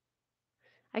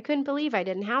 I couldn't believe I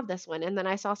didn't have this one. And then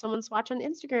I saw someone swatch on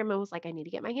Instagram and was like, I need to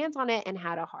get my hands on it and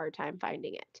had a hard time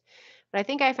finding it. But I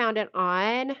think I found it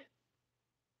on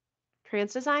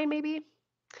Trans Design, maybe.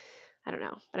 I don't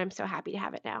know, but I'm so happy to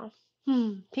have it now.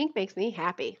 Pink makes me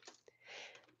happy.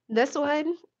 This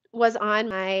one was on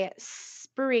my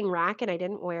spring rack and I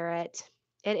didn't wear it.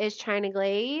 It is China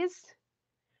Glaze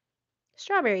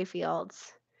Strawberry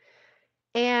Fields.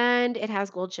 And it has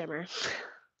gold shimmer,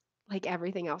 like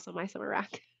everything else on my summer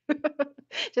rack.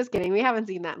 Just kidding. We haven't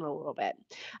seen that in a little bit.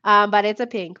 But it's a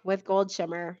pink with gold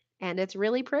shimmer. and it's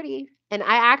really pretty. And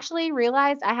I actually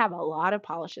realized I have a lot of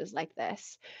polishes like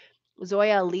this.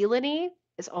 Zoya Leilani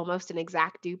is almost an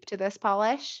exact dupe to this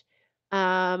polish.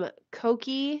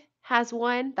 Koki has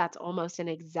one that's almost an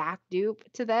exact dupe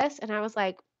to this. And I was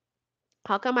like,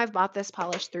 how come I've bought this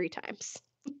polish 3 times?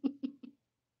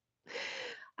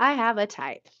 I have a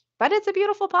type. But it's a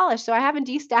beautiful polish, so I haven't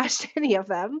destashed any of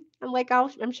them. I'm like,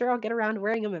 I'm sure I'll get around to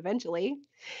wearing them eventually.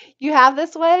 You have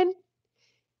this one?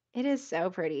 It is so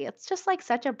pretty. It's just like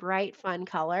such a bright, fun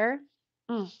color.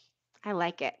 Mm, I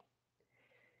like it.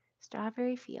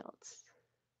 Strawberry Fields.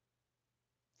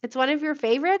 It's one of your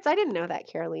favorites? I didn't know that,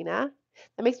 Carolina.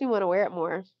 That makes me want to wear it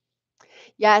more.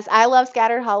 Yes, I love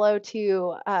Scattered Hollow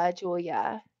too,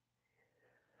 Julia.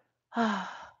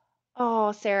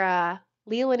 Oh, Sarah.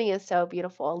 Leilani is so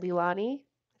beautiful. Leilani?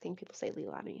 I think people say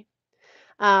Leilani.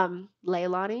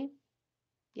 Leilani?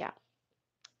 Yeah.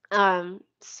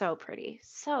 So pretty.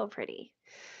 So pretty.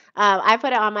 I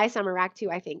put it on my summer rack too,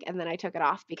 I think, and then I took it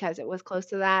off because it was close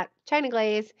to that China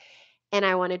glaze, and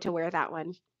I wanted to wear that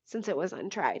one since it was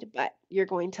untried, but you're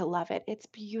going to love it. It's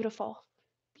beautiful.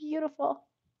 Beautiful.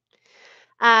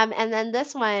 And then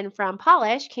this one from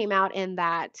Polish came out in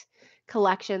that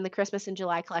collection, the Christmas in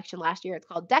July collection last year. It's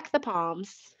called Deck the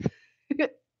Palms. And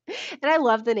I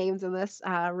love the names in this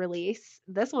release.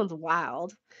 This one's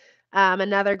wild.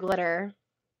 Another glitter,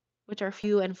 which are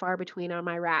few and far between on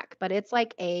my rack, but it's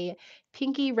like a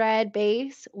pinky red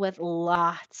base with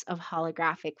lots of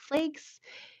holographic flakes,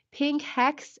 pink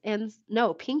hex and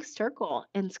no, pink circle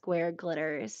and square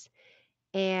glitters,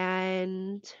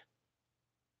 and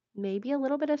maybe a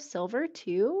little bit of silver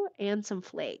too, and some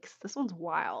flakes. This one's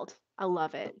wild. I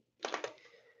love it.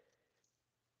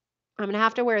 I'm gonna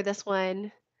have to wear this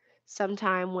one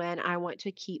sometime when I want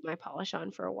to keep my polish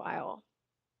on for a while.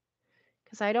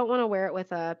 Because I don't want to wear it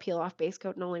with a peel off base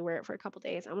coat and only wear it for a couple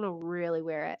days. I want to really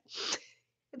wear it.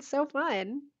 It's so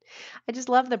fun. I just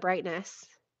love the brightness.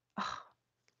 Oh,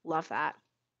 love that.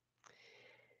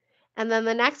 And then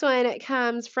the next one it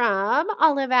comes from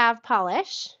Olive Ave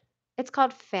Polish. It's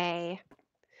called Faye.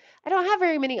 I don't have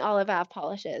very many Olive Ave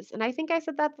polishes, and I think I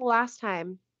said that the last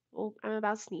time. Oh, I'm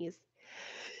about to sneeze.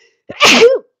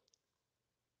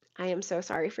 I am so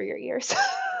sorry for your ears.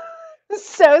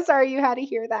 So sorry you had to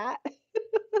hear that.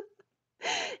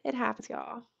 It happens,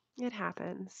 y'all. It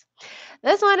happens.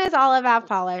 This one is Olive Ave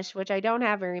Polish, which I don't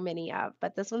have very many of,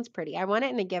 but this one's pretty. I won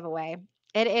it in a giveaway.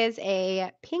 It is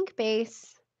a pink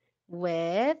base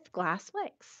with glass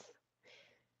flecks.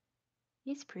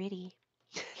 It's pretty.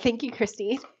 Thank you,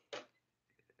 Christine.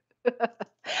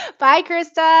 Bye,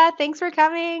 Krista. Thanks for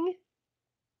coming.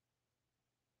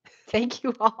 Thank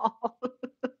you all.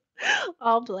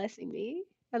 All blessing me.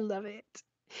 I love it.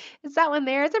 Is that one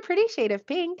there? It's a pretty shade of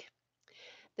pink.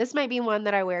 This might be one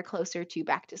that I wear closer to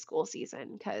back to school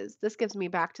season because this gives me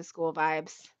back to school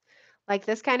vibes. Like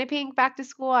this kind of pink back to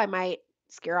school, I might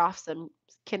scare off some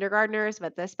kindergartners,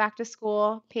 but this back to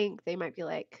school pink, they might be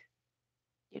like,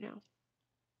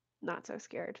 not so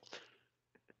scared.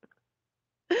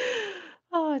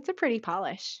 Oh, it's a pretty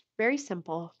polish. Very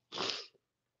simple.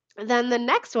 Then the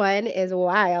next one is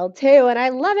wild too, and I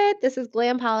love it. This is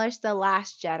Glam Polish The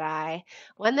Last Jedi.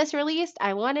 When this released,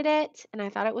 I wanted it and I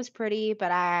thought it was pretty,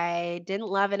 but I didn't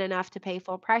love it enough to pay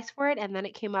full price for it. And then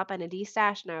it came up on a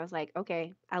D-stash and I was like,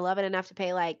 okay, I love it enough to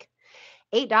pay like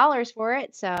 $8 for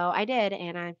it. So I did,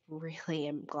 and I really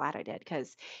am glad I did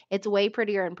because it's way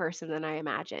prettier in person than I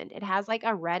imagined. It has like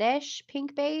a reddish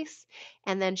pink base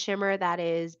and then shimmer that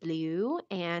is blue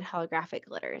and holographic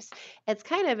glitters. It's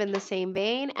kind of in the same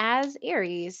vein as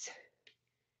Aries.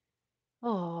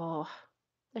 Oh,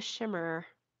 the shimmer.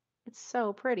 It's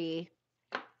so pretty.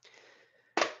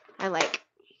 I like.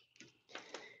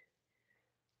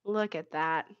 Look at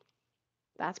that.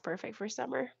 That's perfect for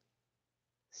summer.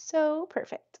 So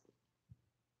perfect.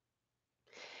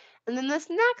 And then this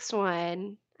next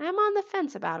one, I'm on the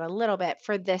fence about a little bit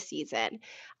for this season.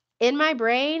 In my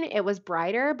brain, it was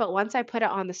brighter, but once I put it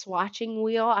on the swatching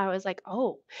wheel, I was like,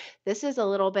 "Oh, this is a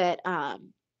little bit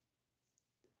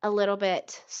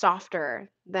softer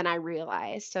than I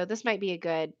realized." So this might be a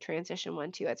good transition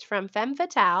one too. It's from Femme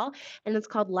Fatale, and it's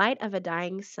called Light of a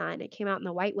Dying Sun. It came out in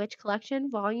the White Witch Collection,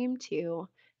 Volume 2.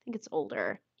 I think it's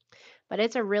older, but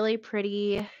it's a really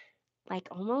pretty, like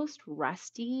almost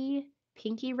rusty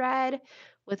pinky red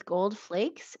with gold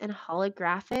flakes and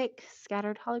holographic,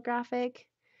 scattered holographic.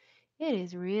 It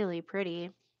is really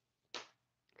pretty.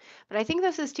 But I think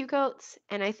this is 2 coats,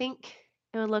 and I think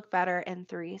it would look better in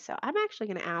 3. So I'm actually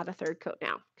going to add a 3rd coat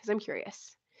now because I'm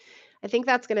curious. I think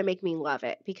that's going to make me love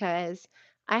it because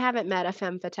I haven't met a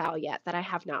femme fatale yet that I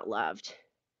have not loved.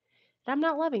 And I'm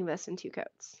not loving this in 2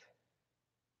 coats.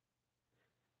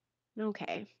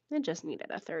 Okay, it just needed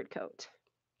a third coat.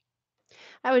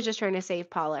 I was just trying to save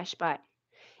polish, but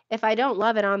if I don't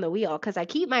love it on the wheel, because I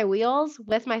keep my wheels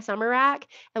with my summer rack,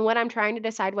 and when I'm trying to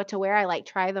decide what to wear, I like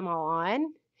try them all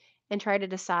on and try to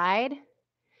decide.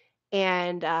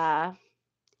 And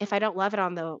if I don't love it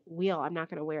on the wheel, I'm not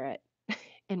going to wear it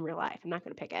in real life. I'm not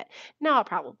going to pick it. Now I'll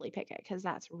probably pick it because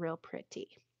that's real pretty.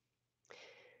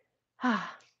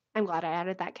 I'm glad I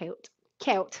added that coat.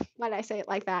 Coat. Why did I say it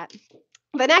like that?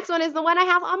 The next one is the one I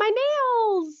have on my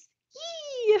nails.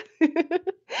 Yee!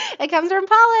 It comes from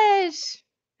Polish.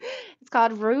 It's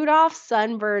called Rudolph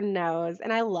Sunburned Nose,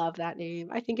 and I love that name.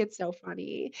 I think it's so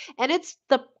funny. And it's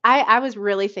I was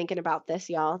really thinking about this,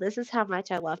 y'all. This is how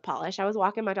much I love Polish. I was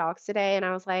walking my dogs today and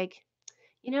I was like,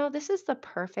 this is the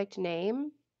perfect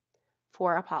name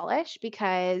for a polish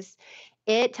because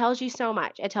it tells you so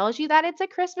much. It tells you that it's a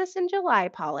Christmas in July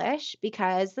polish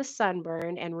because the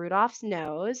sunburn and Rudolph's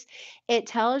nose. It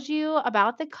tells you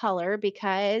about the color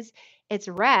because it's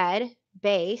red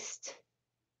based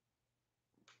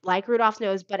like Rudolph's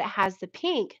nose, but it has the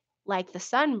pink like the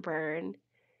sunburn.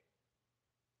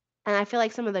 And I feel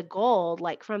like some of the gold,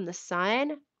 like from the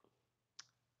sun,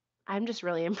 I'm just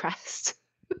really impressed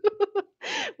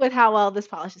with how well this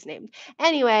polish is named.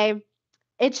 Anyway,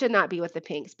 it should not be with the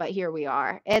pinks, but here we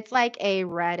are. It's like a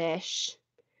reddish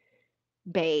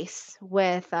base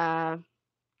with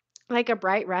like a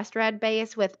bright rust red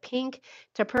base with pink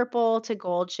to purple to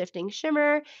gold shifting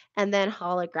shimmer and then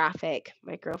holographic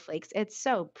microflakes. It's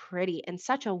so pretty and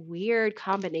such a weird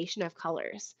combination of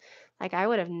colors. Like I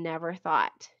would have never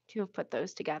thought to have put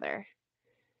those together.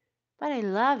 But I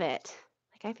love it.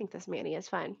 Like I think this mani is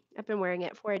fun. I've been wearing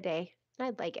it for a day and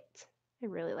I like it. I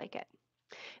really like it.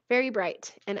 Very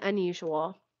bright and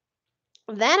unusual.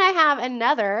 Then I have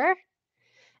another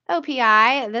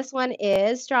OPI. This one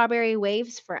is Strawberry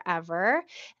Waves Forever.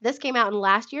 This came out in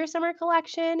last year's summer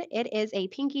collection. It is a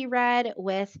pinky red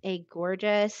with a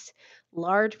gorgeous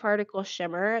large particle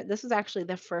shimmer. This was actually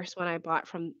the first one I bought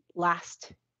from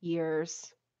last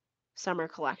year's summer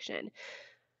collection.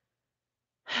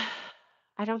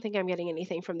 I don't think I'm getting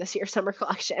anything from this year's summer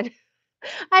collection.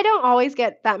 I don't always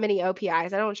get that many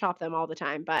OPIs. I don't shop them all the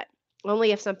time, but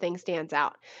only if something stands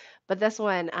out. But this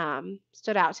one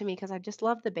stood out to me because I just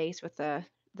love the base with the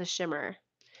shimmer.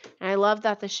 And I love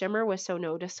that the shimmer was so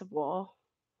noticeable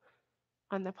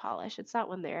on the polish. It's that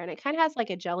one there. And it kind of has like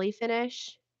a jelly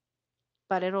finish,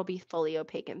 but it'll be fully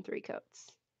opaque in 3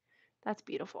 coats. That's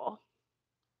beautiful.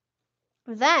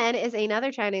 Then is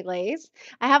another China glaze.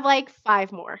 I have like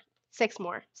 5 more, 6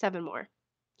 more, 7 more,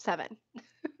 7.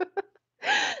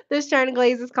 This China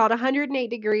glaze is called 108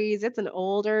 Degrees. It's an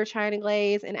older China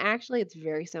glaze, and actually it's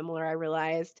very similar. I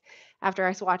realized after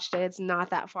I swatched it, it's not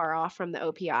that far off from the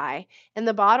OPI. In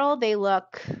the bottle, they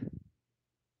look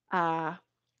uh,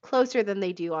 closer than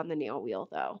they do on the nail wheel,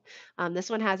 though. This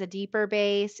one has a deeper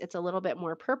base. It's a little bit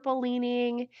more purple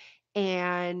leaning,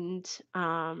 and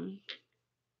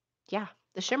yeah,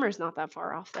 the shimmer's not that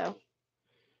far off, though.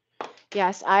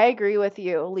 Yes, I agree with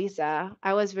you, Lisa.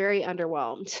 I was very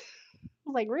underwhelmed. I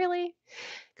was like, really?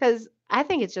 Because I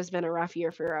think it's just been a rough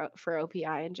year for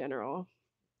OPI in general.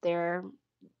 They're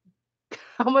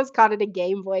almost called it a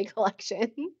Game Boy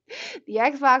collection. The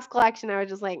Xbox collection, I was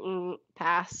just like,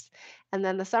 pass. And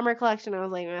then the summer collection, I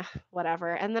was like,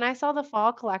 whatever. And then I saw the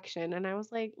fall collection, and I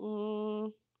was like,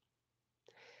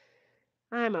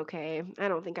 I'm okay. I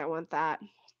don't think I want that.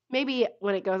 Maybe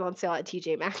when it goes on sale at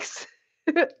TJ Maxx.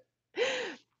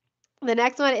 The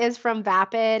next one is from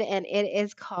Vapid and it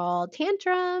is called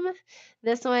Tantrum.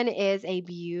 This one is a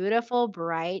beautiful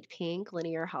bright pink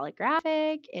linear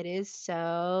holographic. It is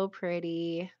so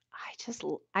pretty.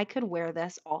 I could wear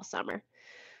this all summer.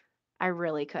 I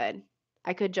really could.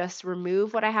 I could just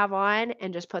remove what I have on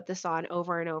and just put this on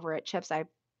over and over at Chips.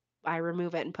 I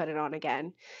remove it and put it on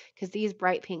again because these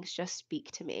bright pinks just speak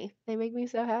to me. They make me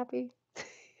so happy.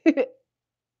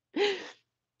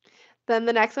 Then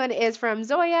the next one is from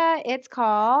Zoya. It's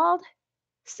called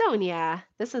Sonia.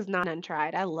 This is not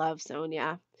untried. I love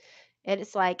Sonia.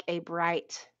 It's like a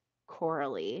bright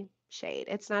corally shade.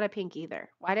 It's not a pink either.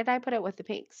 Why did I put it with the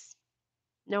pinks?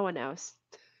 No one knows.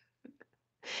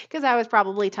 Because I was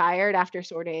probably tired after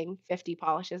sorting 50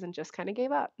 polishes and just kind of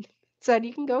gave up. Said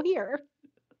you can go here.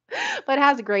 But it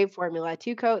has a great formula.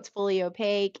 2 coats, fully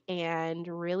opaque, and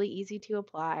really easy to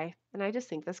apply. And I just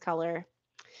think this color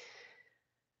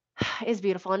is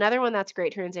beautiful. Another one that's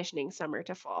great transitioning summer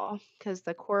to fall because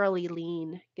the corally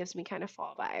lean gives me kind of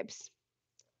fall vibes.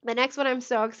 The next one I'm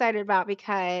so excited about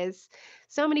because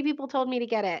so many people told me to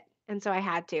get it, and so I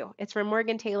had to. It's from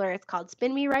Morgan Taylor. It's called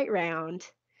Spin Me Right Round.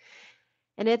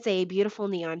 And it's a beautiful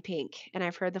neon pink. And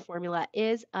I've heard the formula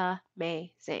is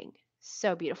amazing.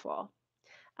 So beautiful.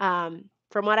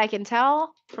 From what I can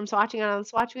tell from swatching it on the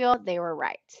swatch wheel, they were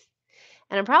right.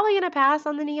 And I'm probably going to pass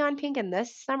on the neon pink in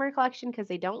this summer collection because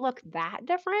they don't look that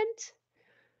different.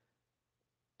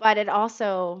 But it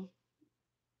also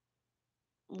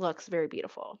looks very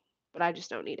beautiful. But I just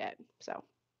don't need it. So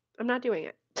I'm not doing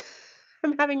it.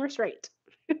 I'm having restraint.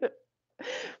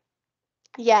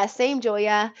 Yeah, same,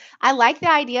 Julia. I like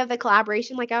the idea of the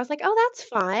collaboration. Like, I was like, oh, that's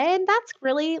fun. That's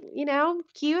really,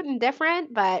 cute and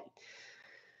different. But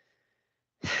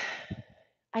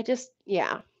I just,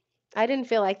 yeah, I didn't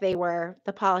feel like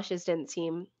the polishes didn't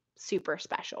seem super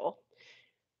special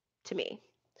to me.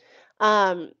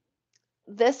 Um,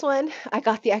 this one, I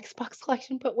got the Xbox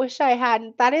collection, but wish I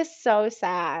hadn't. That is so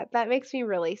sad. That makes me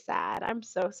really sad. I'm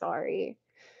so sorry.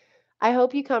 I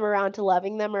hope you come around to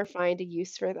loving them or find a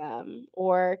use for them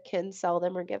or can sell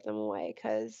them or give them away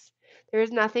because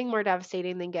there's nothing more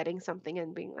devastating than getting something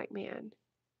and being like, man,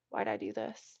 why'd I do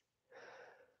this?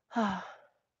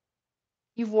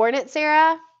 You've worn it,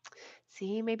 Sarah?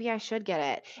 See, maybe I should get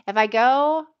it. If I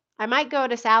go, I might go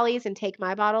to Sally's and take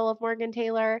my bottle of Morgan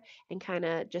Taylor and kind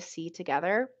of just see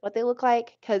together what they look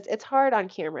like because it's hard on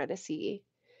camera to see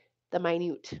the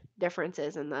minute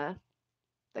differences in the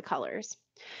colors.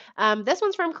 This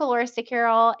one's from Coloristic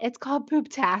Carol. It's called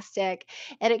Booptastic,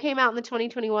 and it came out in the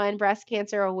 2021 Breast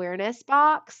Cancer Awareness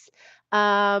Box.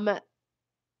 Um,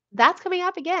 that's coming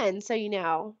up again, so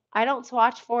I don't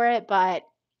swatch for it, but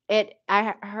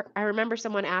I remember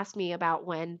someone asked me about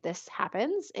when this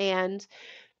happens, and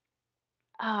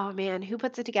oh man, who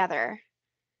puts it together?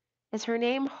 Is her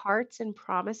name Hearts and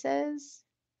Promises?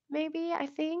 Maybe, I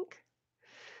think.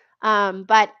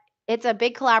 But it's a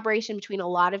big collaboration between a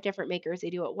lot of different makers. They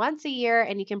do it once a year,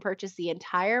 and you can purchase the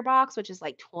entire box, which is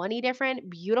like 20 different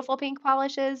beautiful pink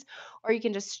polishes, or you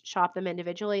can just shop them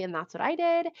individually. And that's what I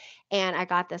did. And I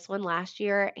got this one last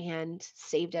year and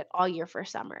saved it all year for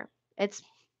summer. It's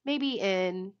maybe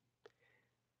in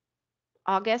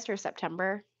August or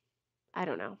September. I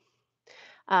don't know.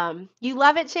 You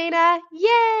love it, Shayna?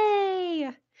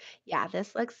 Yay! Yeah,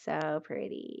 this looks so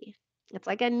pretty. It's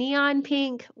like a neon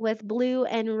pink with blue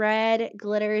and red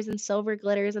glitters and silver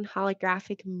glitters and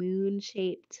holographic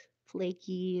moon-shaped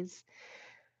flakies.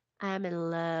 I'm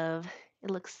in love. It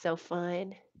looks so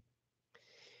fun.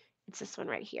 It's this one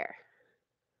right here.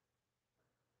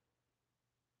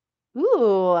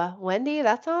 Ooh, Wendy,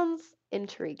 that sounds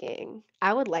intriguing.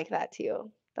 I would like that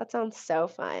too. That sounds so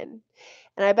fun.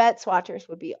 And I bet swatchers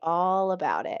would be all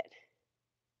about it.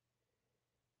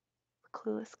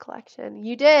 Clueless collection.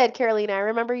 You did, Carolina. I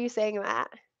remember you saying that.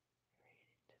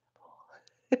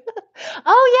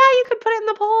 Oh, yeah, you could put it in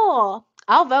the poll.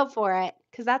 I'll vote for it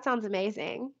because that sounds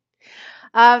amazing.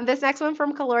 This next one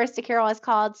from Coloristic Carol is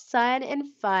called Sun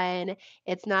and Fun.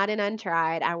 It's not an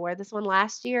untried. I wore this one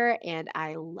last year and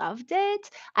I loved it.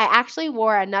 I actually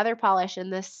wore another polish in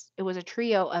this. It was a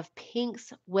trio of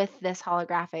pinks with this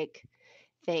holographic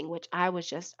thing, which I was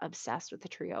just obsessed with the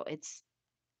trio.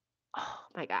 Oh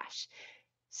my gosh,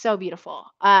 so beautiful.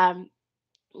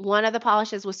 One of the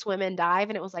polishes was Swim and Dive,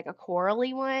 and it was like a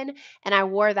corally one, and I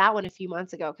wore that one a few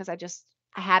months ago because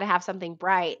I had to have something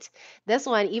bright. This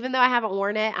one, even though I haven't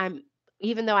worn it,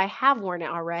 even though I have worn it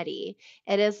already,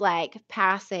 it is like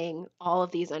passing all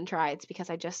of these untrieds because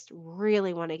I just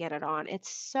really want to get it on.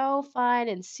 It's so fun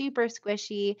and super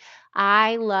squishy.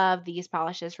 I love these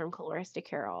polishes from Coloristic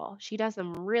Carol. She does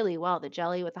them really well. The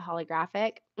jelly with the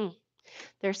holographic,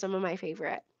 they're some of my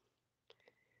favorite.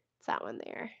 It's that one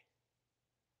there.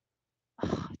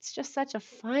 Oh, it's just such a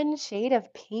fun shade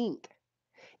of pink.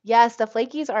 Yes, the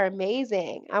flakies are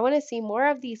amazing. I want to see more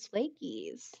of these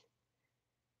flakies.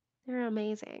 They're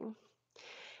amazing.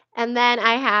 And then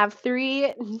I have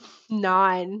three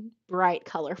non-bright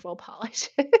colorful polishes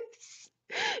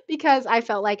because I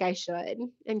felt like I should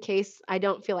in case I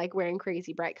don't feel like wearing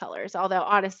crazy bright colors. Although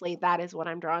honestly, that is what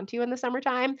I'm drawn to in the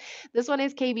summertime. This one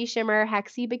is KB Shimmer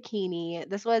Hexy Bikini.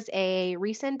 This was a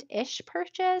recent-ish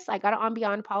purchase. I got it on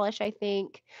Beyond Polish, I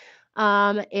think.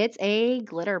 It's a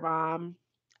glitter bomb.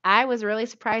 I was really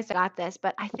surprised I got this,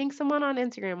 but I think someone on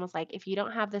Instagram was like, if you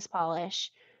don't have this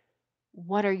polish,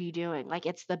 what are you doing? Like,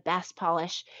 it's the best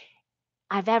polish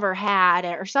I've ever had,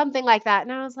 or something like that.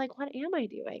 And I was like, what am I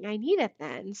doing? I need it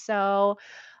then. So,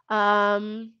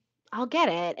 um, I'll get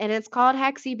it. And it's called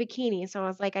Hexy Bikini. So I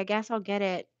was like, I guess I'll get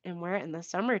it and wear it in the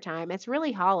summertime. It's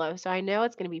really hollow. So I know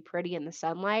it's going to be pretty in the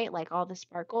sunlight, like all the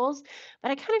sparkles.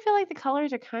 But I kind of feel like the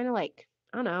colors are kind of like,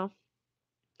 I don't know,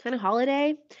 kind of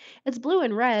holiday. It's blue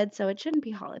and red, so it shouldn't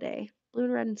be holiday. Blue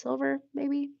and red and silver,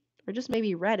 maybe? Or just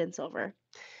maybe red and silver.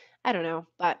 I don't know,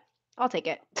 but I'll take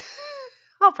it.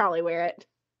 I'll probably wear it.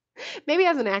 Maybe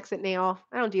as an accent nail.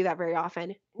 I don't do that very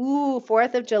often. Ooh,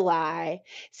 4th of July.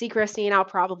 See, Christine, I'll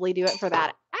probably do it for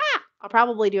that. I'll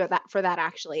probably do it for that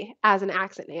actually, as an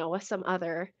accent nail with some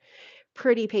other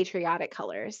pretty patriotic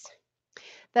colors.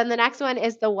 Then the next one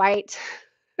is the white.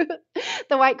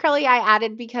 The white curly I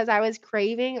added because I was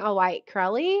craving a white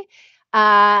curly.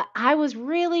 I was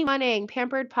really wanting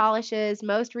Pampered Polish's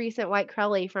most recent white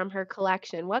curly from her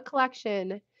collection. What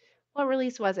collection? What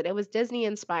release was it? It was Disney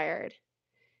inspired.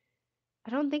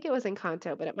 I don't think it was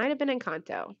Encanto, but it might have been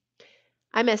Encanto.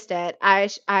 I missed it.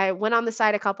 I went on the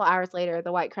site a couple hours later.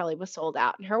 The white curly was sold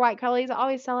out, and her white curlies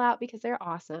always sell out because they're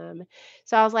awesome.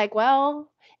 So I was like,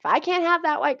 well, if I can't have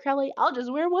that white curly, I'll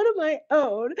just wear one of my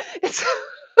own. And so,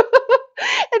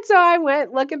 and so I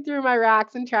went looking through my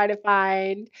racks and trying to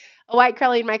find a white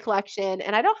curly in my collection.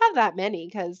 And I don't have that many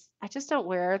because I just don't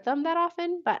wear them that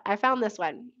often. But I found this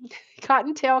one,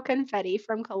 Cottontail Confetti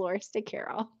from Colors to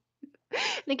Carol.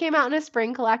 And it came out in a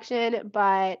spring collection,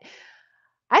 but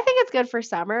I think it's good for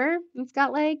summer. It's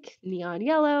got like neon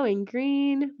yellow and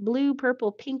green, blue,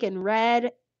 purple, pink, and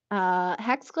red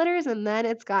hex glitters, and then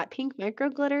it's got pink micro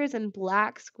glitters and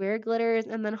black square glitters,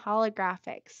 and then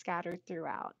holographics scattered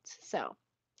throughout. So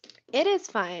it is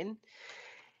fun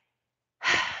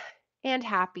and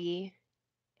happy,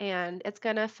 and it's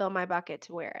gonna fill my bucket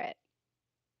to wear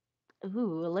it.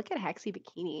 Ooh, look at Hexy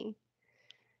Bikini.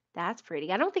 That's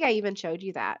pretty. I don't think I even showed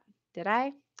you that. Did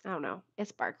I? I don't know. It's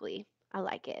sparkly. I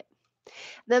like it.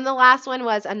 Then the last one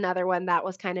was another one that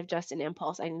was kind of just an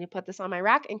impulse. I need to put this on my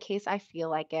rack in case I feel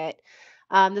like it.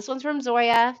 This one's from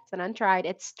Zoya. It's an untried.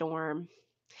 It's Storm.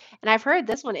 And I've heard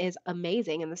this one is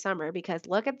amazing in the summer because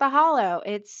look at the hollow.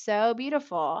 It's so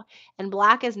beautiful. And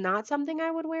black is not something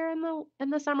I would wear in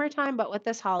the summertime, but with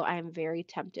this hollow, I am very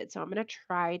tempted. So I'm going to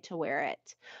try to wear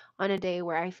it on a day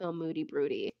where I feel moody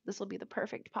broody. This will be the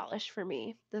perfect polish for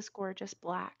me. This gorgeous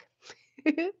black.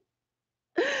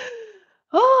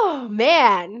 Oh,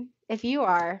 man. If you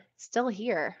are still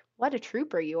here, what a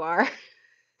trooper you are.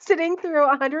 Sitting through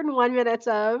 101 minutes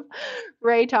of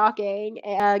Ray talking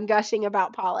and gushing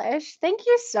about polish. Thank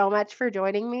you so much for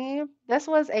joining me. This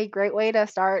was a great way to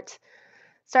start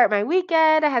my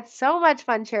weekend. I had so much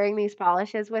fun sharing these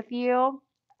polishes with you.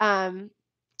 Um,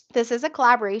 this is a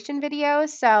collaboration video,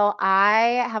 so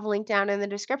I have linked down in the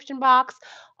description box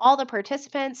all the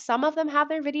participants. Some of them have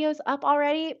their videos up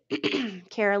already.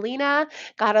 Carolina,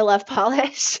 gotta love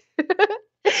polish.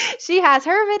 She has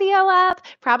her video up.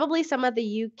 Probably some of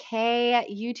the UK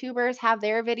YouTubers have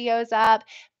their videos up,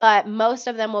 but most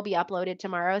of them will be uploaded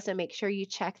tomorrow. So make sure you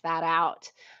check that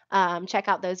out. Check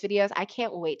out those videos. I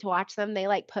can't wait to watch them. They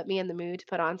like put me in the mood to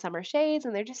put on summer shades,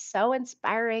 and they're just so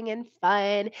inspiring and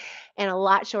fun and a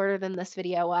lot shorter than this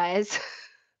video was.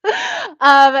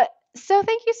 um, so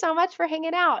thank you so much for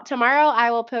hanging out. Tomorrow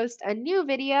I will post a new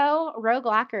video. Rogue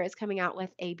Lacquer is coming out with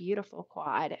a beautiful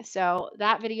quad. So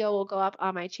that video will go up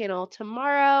on my channel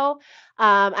tomorrow.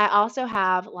 I also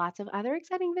have lots of other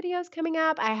exciting videos coming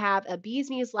up. I have a Bees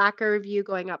Knees Lacquer review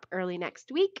going up early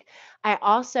next week. I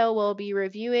also will be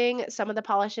reviewing some of the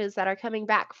polishes that are coming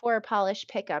back for Polish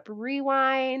Pickup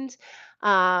Rewind.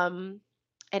 An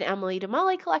Emily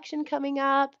DeMolly collection coming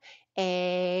up,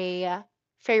 a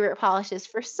favorite polishes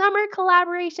for summer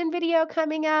collaboration video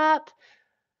coming up,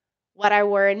 what I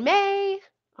wore in May.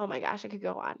 Oh my gosh, I could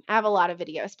go on. I have a lot of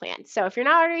videos planned. So if you're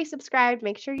not already subscribed,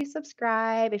 make sure you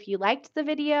subscribe. If you liked the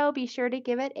video, be sure to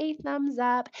give it a thumbs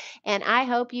up. And I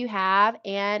hope you have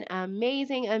an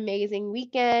amazing, amazing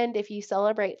weekend. If you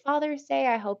celebrate Father's Day,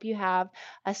 I hope you have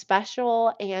a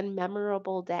special and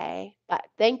memorable day. But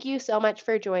thank you so much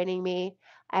for joining me.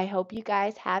 I hope you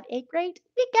guys have a great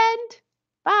weekend.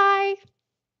 Bye.